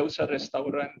pag-allow sa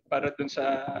restaurant para doon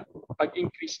sa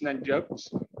pag-increase ng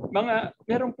jobs.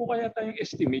 Meron po kaya tayong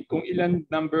estimate kung ilan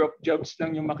number of jobs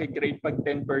lang yung makigrade pag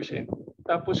 10%?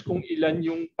 Tapos kung ilan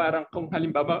yung parang kung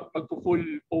halimbawa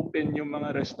mag-full open yung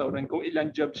mga restaurant, kung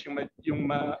ilan jobs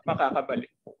yung makakabalik?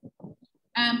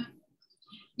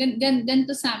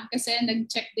 Ganito Sam, kasi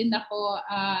nag-check din ako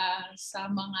sa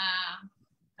mga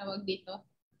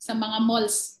sa mga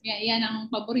malls. Yan ang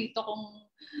paborito kong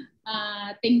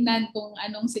tingnan kung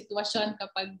anong sitwasyon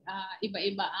kapag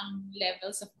iba-iba ang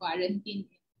levels of quarantine.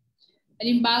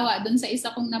 Halimbawa, doon sa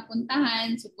isa kong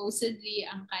napuntahan, supposedly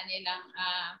ang kanilang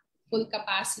full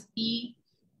capacity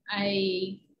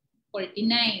ay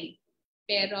 49.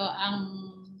 Pero ang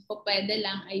pwede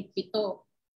lang ay 7.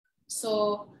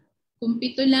 So, kung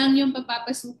 7 lang yung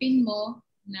papapasukin mo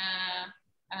na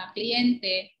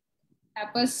kliyente,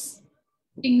 tapos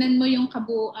tingnan mo yung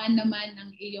kabuuan naman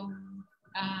ng iyong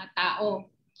tao.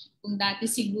 Kung dati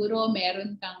siguro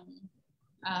meron kang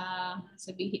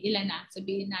sabihin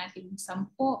natin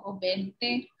 10 o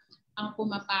 20, ang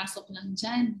pumapasok lang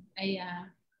dyan ay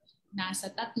nasa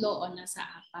 3 o nasa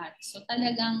 4. So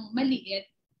talagang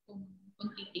maliit kung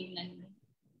titingnan mo.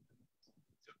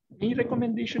 May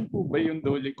recommendation po ba yung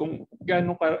DOLE kung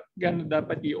gaano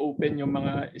dapat i-open yung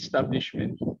mga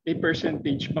establishment? May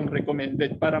percentage bang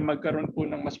recommended para magkaroon po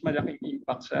ng mas malaking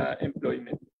impact sa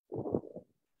employment?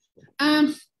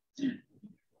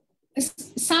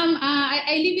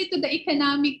 I leave it to the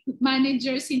economic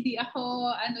managers, hindi ako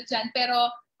dyan.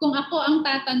 Pero kung ako ang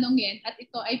tatanungin, at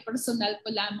ito ay personal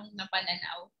ko lamang na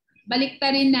pananaw,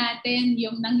 baliktarin natin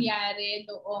yung nangyari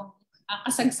noong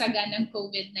kasagsagan ng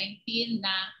COVID-19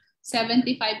 na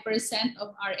 75%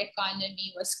 of our economy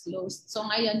was closed. So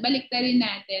ngayon, baliktarin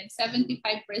natin, 75%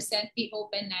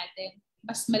 i-open natin,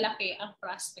 mas malaki ang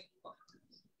prospect po.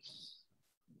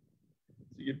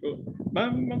 Sige po.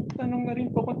 Ma'am, magtanong na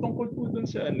rin po ko tungkol po dun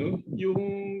sa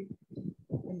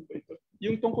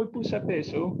yung tungkol po sa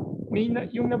peso.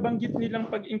 Yung nabanggit nilang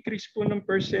pag-increase po ng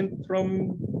percent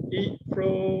from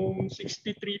 63%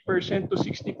 to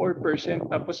 64%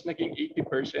 tapos naging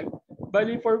 80%.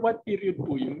 Bali, for what period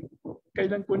po yun?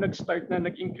 Kailan po nag-start na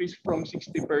nag-increase from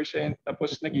 60%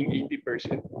 tapos naging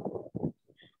 80%?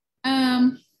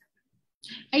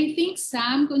 I think,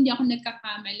 Sam, kung di ako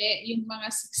nagkakamali, yung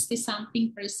mga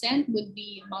 60-something% would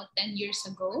be about 10 years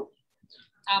ago.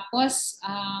 Tapos,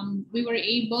 we were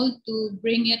able to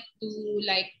bring it to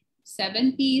like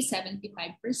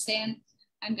 70-75%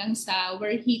 hanggang sa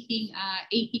we're hitting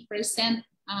 80%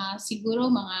 siguro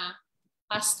mga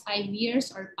past 5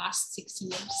 years or past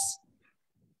 6 years.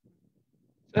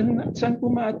 Saan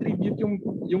po ma-attribute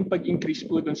yung pag-increase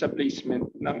po dun sa placement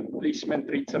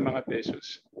rate sa mga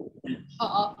pesos?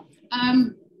 Oo.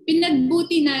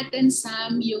 Pinagbuti natin,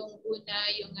 Sam, yung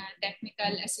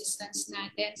technical assistance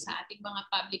natin sa ating mga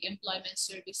public employment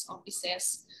service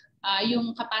offices.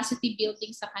 Yung capacity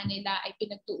building sa kanila ay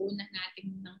pinagtuunan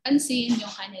natin ng pansin,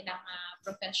 yung kanilang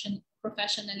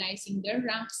professionalizing their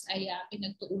ranks ay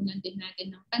pinagtuunan din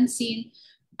natin ng pansin.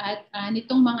 At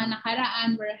nitong mga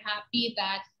nakaraan, we're happy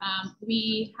that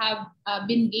we have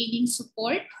been gaining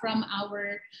support from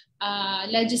our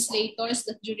legislators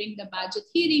that during the budget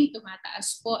hearing,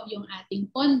 tumataas po yung ating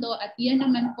pondo at yan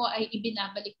naman po ay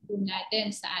ibinabalik po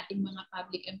natin sa ating mga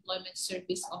public employment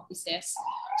service offices.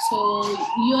 So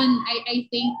yun, I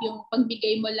think yung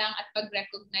pagbigay mo lang at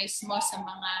pag-recognize mo sa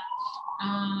mga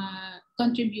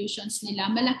contributions nila,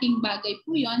 malaking bagay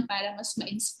po yon para mas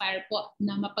ma-inspire po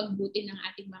na mapagbuti ng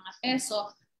ating mga peso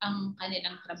ang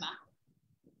kanilang trabaho.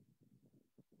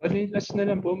 Last na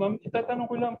lang po, ma'am. Itatanong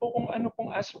ko lang po kung ano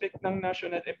pong aspect ng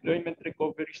National Employment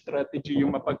Recovery Strategy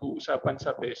yung mapag-uusapan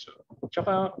sa peso.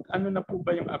 Tsaka ano na po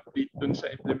ba yung update dun sa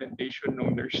implementation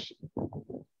ng nurse?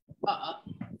 Oo.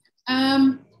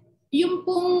 Yung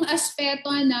pong aspeto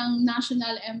ng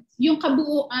yung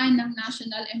kabuuan ng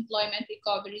National Employment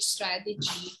Recovery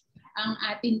Strategy ang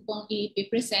atin pong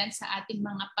i-present sa ating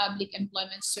mga public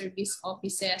employment service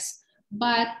offices.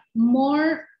 But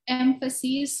more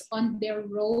emphasis on their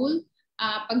role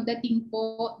pagdating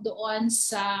po doon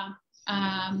sa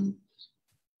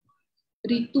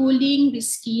retooling,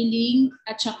 reskilling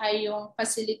at saka yung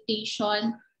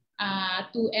facilitation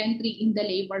to entry in the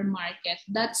labor market.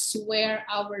 That's where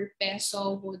our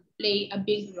peso would play a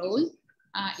big role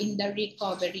in the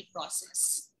recovery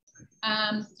process.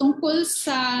 Tungkol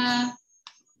sa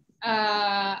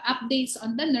updates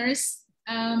on the nurse,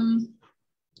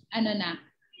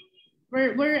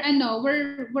 we're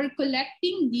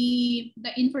collecting the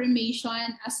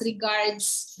information as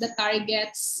regards the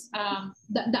targets,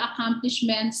 the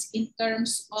accomplishments in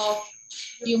terms of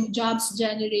yung jobs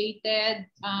generated,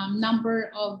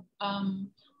 number of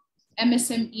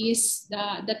MSMEs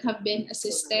that have been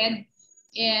assisted,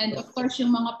 and of course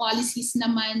yung mga policies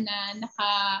naman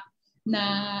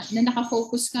na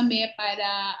naka-focus kami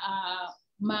para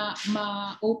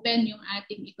ma-open yung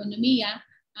ating ekonomiya.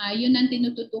 Yun ang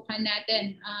tinututukan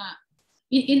natin.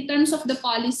 In terms of the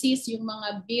policies, yung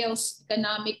mga bills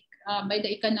by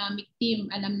the economic team,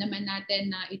 alam naman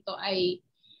natin na ito ay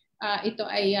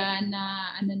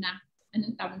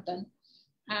anong tawag doon?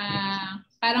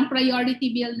 Parang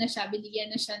priority bill na siya, binigyan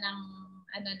na siya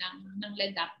ng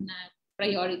LEDAP na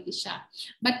priority siya.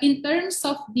 But in terms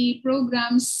of the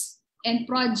programs and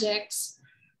projects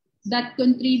that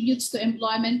contributes to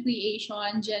employment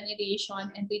creation, generation,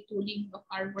 and retooling of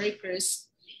our workers,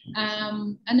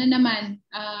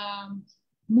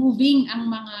 moving ang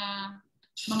mga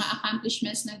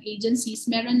accomplishments ng agencies.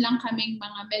 Meron lang kaming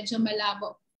mga medyo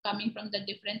malabo coming from the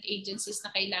different agencies na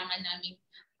kailangan namin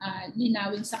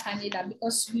linawin sa kanila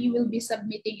because we will be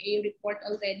submitting a report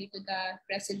already to the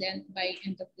President by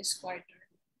end of this quarter.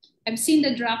 I've seen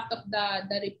the draft of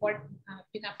the report,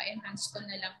 pinapa-enhance ko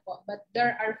na lang po, but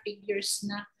there are figures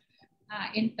na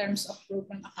in terms of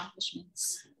program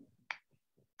accomplishments.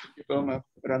 Thank you po, ma'am.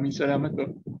 Maraming salamat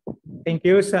po. Thank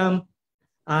you, Sam.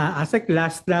 Asek,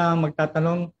 last na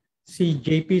magtatanong si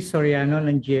JP Soriano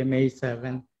ng GMA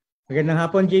 7. Magandang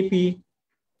hapon, JP.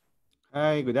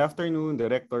 Hi, good afternoon,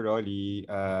 Director Rolly.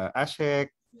 Ashek,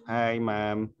 hi,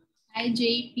 ma'am. Hi,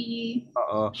 JP.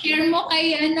 Oo. Share mo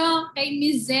kay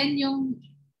Ms. Zen yung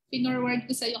pinorward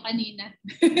ko sa iyo kanina.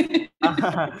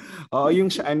 Oo,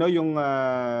 yung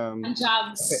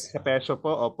jobs. Sa peso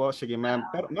po, opo, sige ma'am.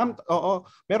 Pero ma'am, oo,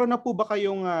 meron na po ba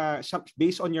kayong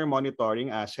based on your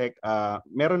monitoring, Ashek,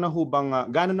 meron na ho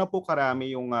bang gaano na po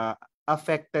karami yung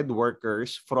affected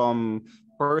workers from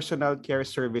personal care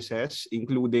services,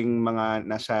 including mga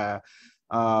nasa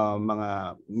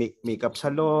mga makeup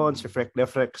salons,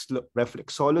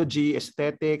 reflexology,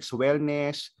 aesthetics,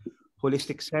 wellness,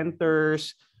 holistic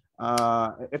centers.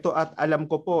 Ito at alam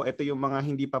ko po, ito yung mga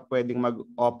hindi pa pwedeng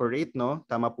mag-operate, no?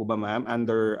 Tama po ba, ma'am?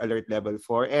 Under alert level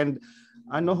 4. And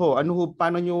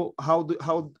paano nyo,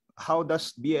 how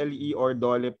does BLE or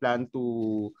DOLE plan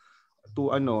to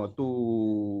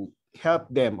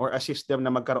help them or assist them na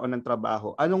magkaroon ng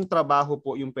trabaho? Anong trabaho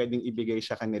po yung pwedeng ibigay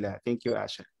sa kanila? Thank you,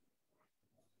 Asha.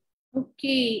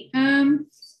 Okay.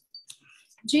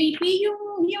 JP,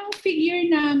 yung figure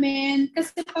namin,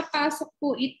 kasi papasok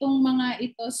po itong mga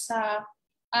ito sa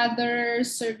other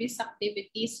service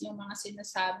activities, yung mga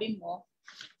sinasabi mo.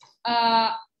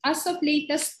 As of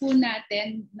latest po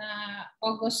natin na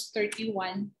August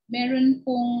 31, meron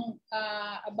pong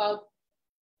about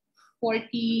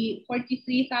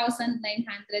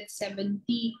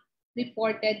 43,970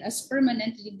 reported as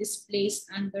permanently displaced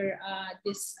under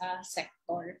this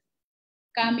sector,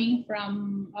 coming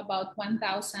from about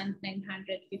 1,951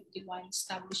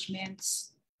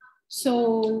 establishments.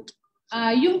 So,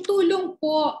 yung tulong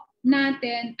po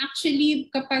natin,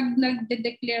 actually kapag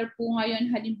nagde-declare po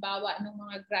ngayon halimbawa ng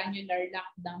mga granular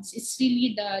lockdowns, it's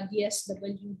really the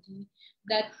DSWD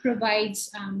that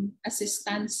provides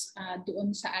assistance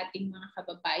doon sa ating mga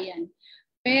kababayan.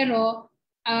 Pero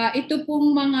ito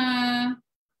pong mga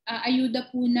ayuda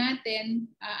po natin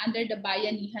under the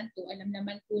bayanihan po, alam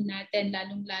naman po natin,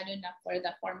 lalong-lalo na for the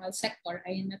formal sector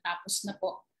ay natapos na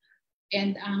po.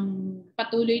 And ang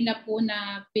patuloy na po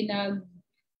na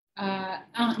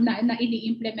na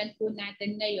ini-implement po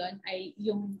natin ngayon ay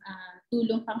yung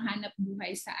tulong panghanap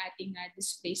buhay sa ating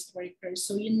displaced workers.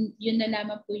 So yun na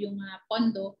lamang po yung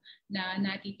pondo na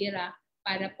natitira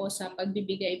para po sa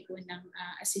pagbibigay po ng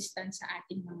assistance sa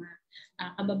ating mga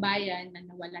kababayan na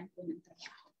nawalan po ng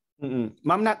trabaho.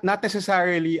 Ma'am, not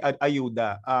necessarily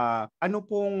ayuda. Ano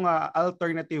pong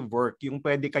alternative work yung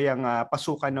pwede kayang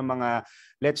pasukan ng mga,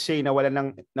 let's say,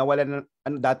 nawalan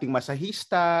ng dating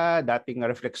masahista, dating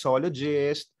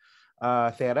reflexologist,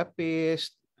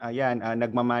 therapist,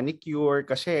 nagmamanicure,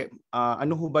 kasi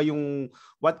ano ho ba yung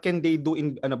what can they do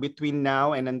in between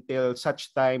now and until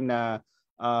such time na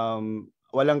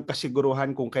walang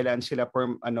kasiguruhan kung kailan sila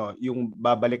yung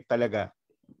babalik talaga?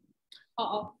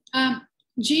 Oo.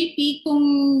 JP,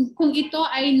 kung ito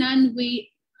ay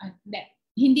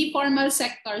hindi formal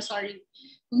sector,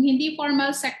 kung hindi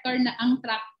formal sector na ang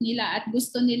track nila at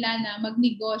gusto nila na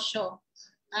magnegosyo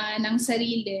ng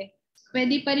sarili,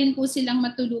 pwede pa rin po silang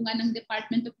matulungan ng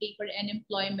Department of Labor and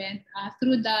Employment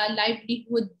through the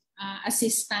livelihood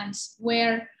assistance,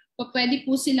 where pwede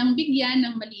po silang bigyan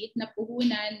ng maliit na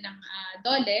puhunan ng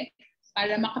DOLE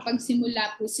para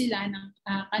makapagsimula po sila ng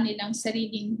kanilang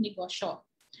sariling negosyo.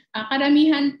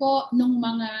 Karamihan po ng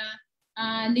mga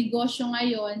negosyo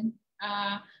ngayon,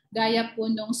 gaya po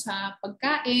nung sa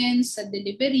pagkain, sa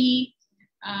delivery,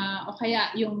 o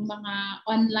kaya yung mga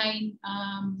online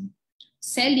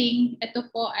selling, ito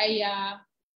po ay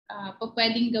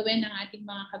pwedeng gawin ng ating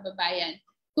mga kababayan.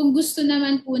 Kung gusto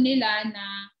naman po nila na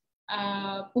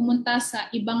pumunta sa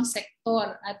ibang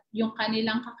sektor at yung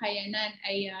kanilang kakayanan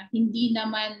ay hindi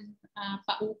naman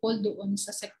paukol doon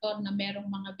sa sektor na merong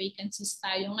mga vacancies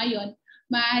tayo ngayon,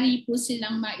 maaari po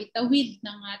silang maitawid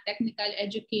ng Technical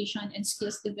Education and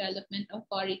Skills Development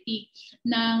Authority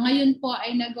na ngayon po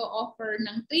ay nag-o-offer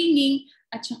ng training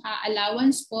at saka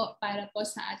allowance po para po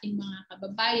sa ating mga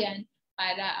kababayan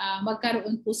para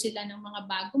magkaroon po sila ng mga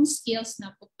bagong skills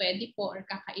na po pwede po or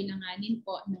kakailanganin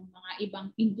po ng mga ibang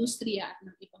industriya at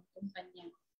ng ibang kumpanya.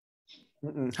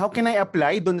 How can I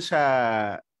apply doon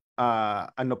sa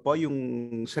yung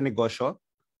sa negosyo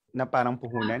na parang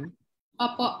puhunan?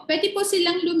 Opo, pwede po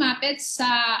silang lumapit sa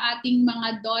ating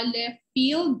mga DOLE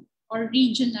field or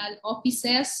regional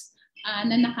offices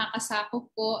na nakakasakop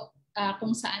po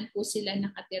kung saan po sila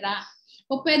nakatira.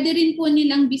 O pwede rin po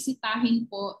nilang bisitahin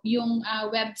po yung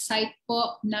website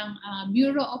po ng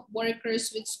Bureau of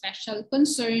Workers with Special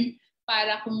Concern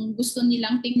para kung gusto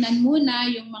nilang tingnan muna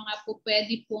yung mga po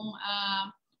pwede pong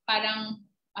parang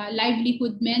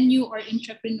livelihood menu or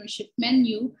entrepreneurship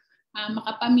menu,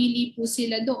 makapamili po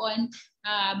sila doon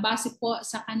base po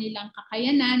sa kanilang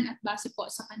kakayanan at base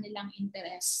po sa kanilang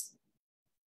interest.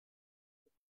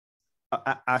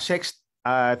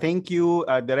 Thank you,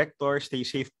 Director. Stay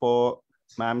safe po,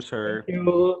 ma'am, sir.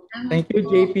 Thank you,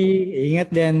 JP.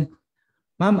 Ingat din.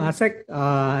 Ma'am, Asek,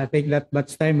 I think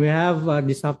that's time we have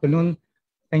this afternoon.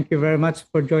 Thank you very much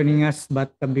for joining us.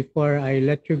 But before I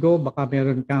let you go, baka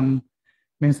meron kang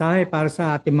mensahe para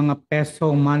sa ating mga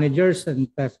PESO managers and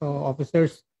PESO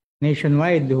officers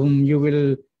nationwide whom you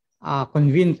will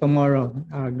convene tomorrow.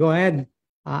 Go ahead.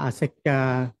 ASEC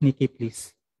Nikki,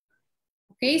 please.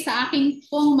 Okay, sa aking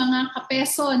pong mga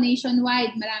kapeso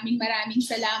nationwide, maraming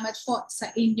salamat po sa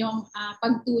inyong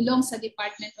pagtulong sa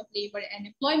Department of Labor and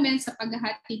Employment sa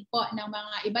paghahatid po ng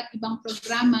mga iba't ibang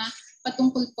programa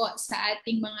patungkol po sa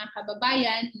ating mga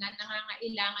kababayan na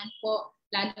nangangailangan po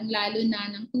lalong-lalo na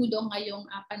ng tulong ngayong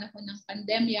panahon ng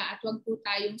pandemya, at huwag po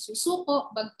tayong susuko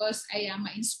bagkos ay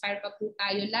ma-inspire pa po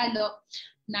tayo lalo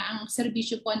na ang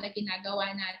serbisyo po na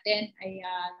ginagawa natin ay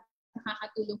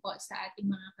nakakatulong po sa ating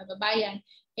mga kababayan.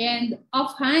 And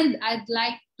offhand, I'd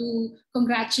like to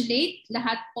congratulate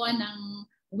lahat po ng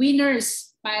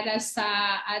winners para sa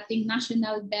ating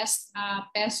National Best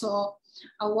Peso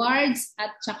Awards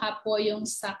at saka po yung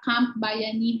sa Camp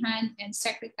Bayanihan and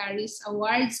Secretaries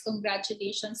Awards.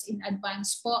 Congratulations in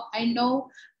advance po. I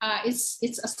know it's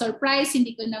a surprise,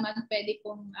 hindi ko naman pwede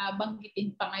kong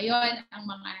banggitin pa ngayon ang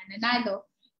mga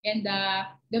nanalo. And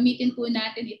gamitin po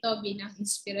natin ito bilang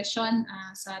inspirasyon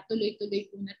sa tuloy-tuloy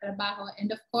po na trabaho. And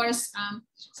of course,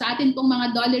 sa atin pong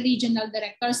mga DOLE Regional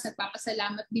Directors,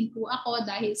 nagpapasalamat din po ako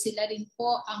dahil sila rin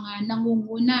po ang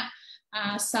nangunguna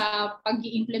sa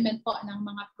pag-i-implement po ng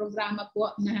mga programa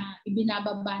po na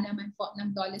ibinababa naman po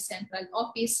ng DOLE Central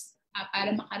Office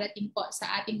para makarating po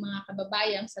sa ating mga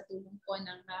kababayan sa tulong po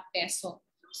ng peso.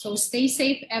 So stay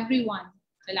safe everyone.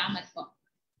 Salamat po.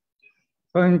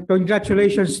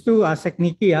 Congratulations to ASEC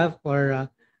Nikki for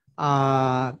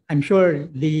I'm sure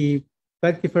the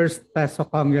 21st Peso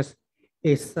Congress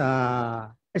is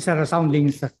a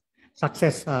resounding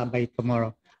success by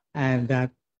tomorrow. And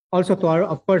also to our,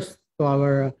 of course, to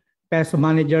our peso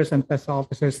managers and peso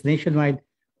officers nationwide.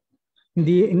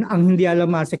 Hindi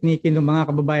alam ASEC Nikki ng mga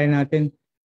kababayan natin,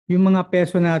 yung mga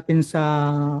peso natin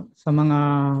sa mga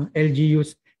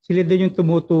LGUs, sila din yung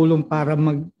tumutulong para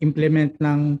mag-implement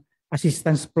ng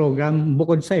assistance program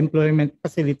bukod sa employment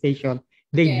facilitation.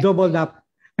 They doubled up.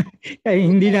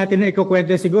 Hindi natin na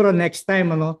ikukwento siguro next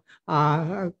time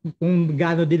kung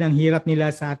gaano din ang hirap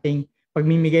nila sa ating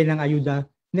pagmimigay ng ayuda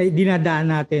na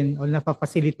dinadaan natin o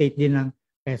napapacilitate din ng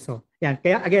peso. Yan.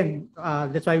 Kaya again,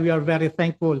 that's why we are very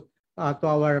thankful to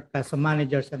our peso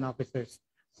managers and officers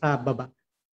sa baba.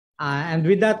 And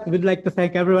with that, we'd like to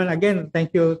thank everyone again.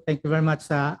 Thank you very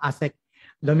much sa ASEC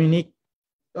Dominique,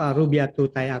 Rubia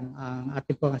Tutay, ang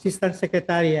ating pong Assistant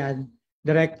Secretary and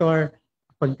Director,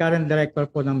 concurrent Director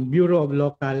po ng Bureau of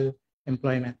Local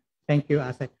Employment. Thank you,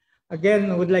 ASEC. Again,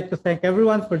 I would like to thank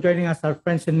everyone for joining us, our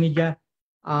friends in media.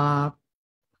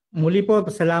 Muli po,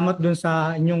 salamat dun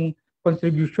sa inyong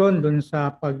contribution dun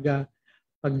sa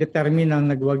pagdetermine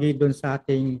ng nagwagi dun sa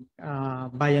ating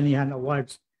Bayanihan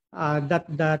Awards.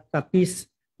 That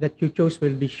piece that you chose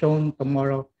will be shown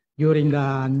tomorrow during the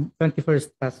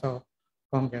 21st Peso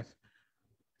Congress.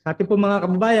 Sa ating po mga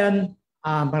kababayan,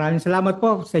 maraming salamat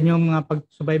po sa inyong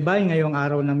pagsubaybay ngayong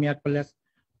araw ng Miyerkules.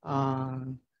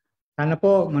 Sana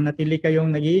po manatili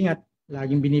kayong nag-iingat.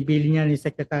 Laging binibili niya ni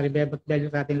Secretary Bebot Bello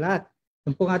sa ating lahat.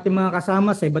 Yung pong ating mga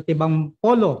kasama sa iba't ibang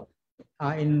polo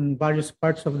in various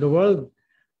parts of the world.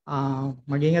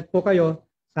 Mag-ingat po kayo.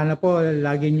 Sana po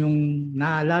lagi niyong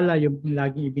naalala yung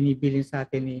laging ibinibili sa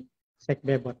atin ni Sec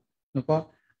Bebot. No po?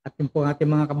 At yung po ating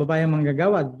mga kababayan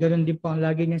manggagawad, ganoon din po ang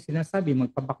lagi niyang sinasabi,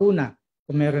 magpabakuna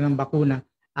kung meron ng bakuna.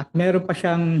 At meron pa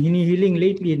siyang hinihiling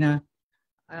lately na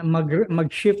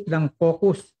mag-shift ng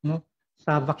focus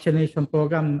sa vaccination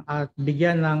program at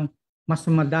bigyan ng mas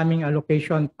madaming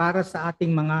allocation para sa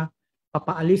ating mga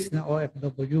papaalis na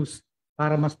OFWs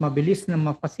para mas mabilis na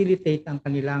ma-facilitate ang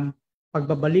kanilang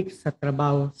pagbabalik sa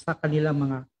trabaho sa kanilang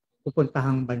mga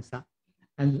pupuntahang bansa.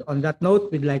 And on that note,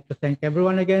 we'd like to thank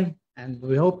everyone again. And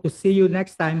we hope to see you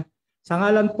next time. Sa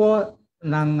ngalan po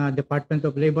ng Department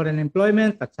of Labor and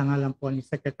Employment at sa ngalan po ni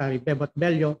Secretary Bebot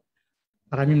Bello,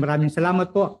 maraming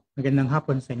salamat po. Magandang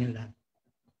hapon sa inyo lahat.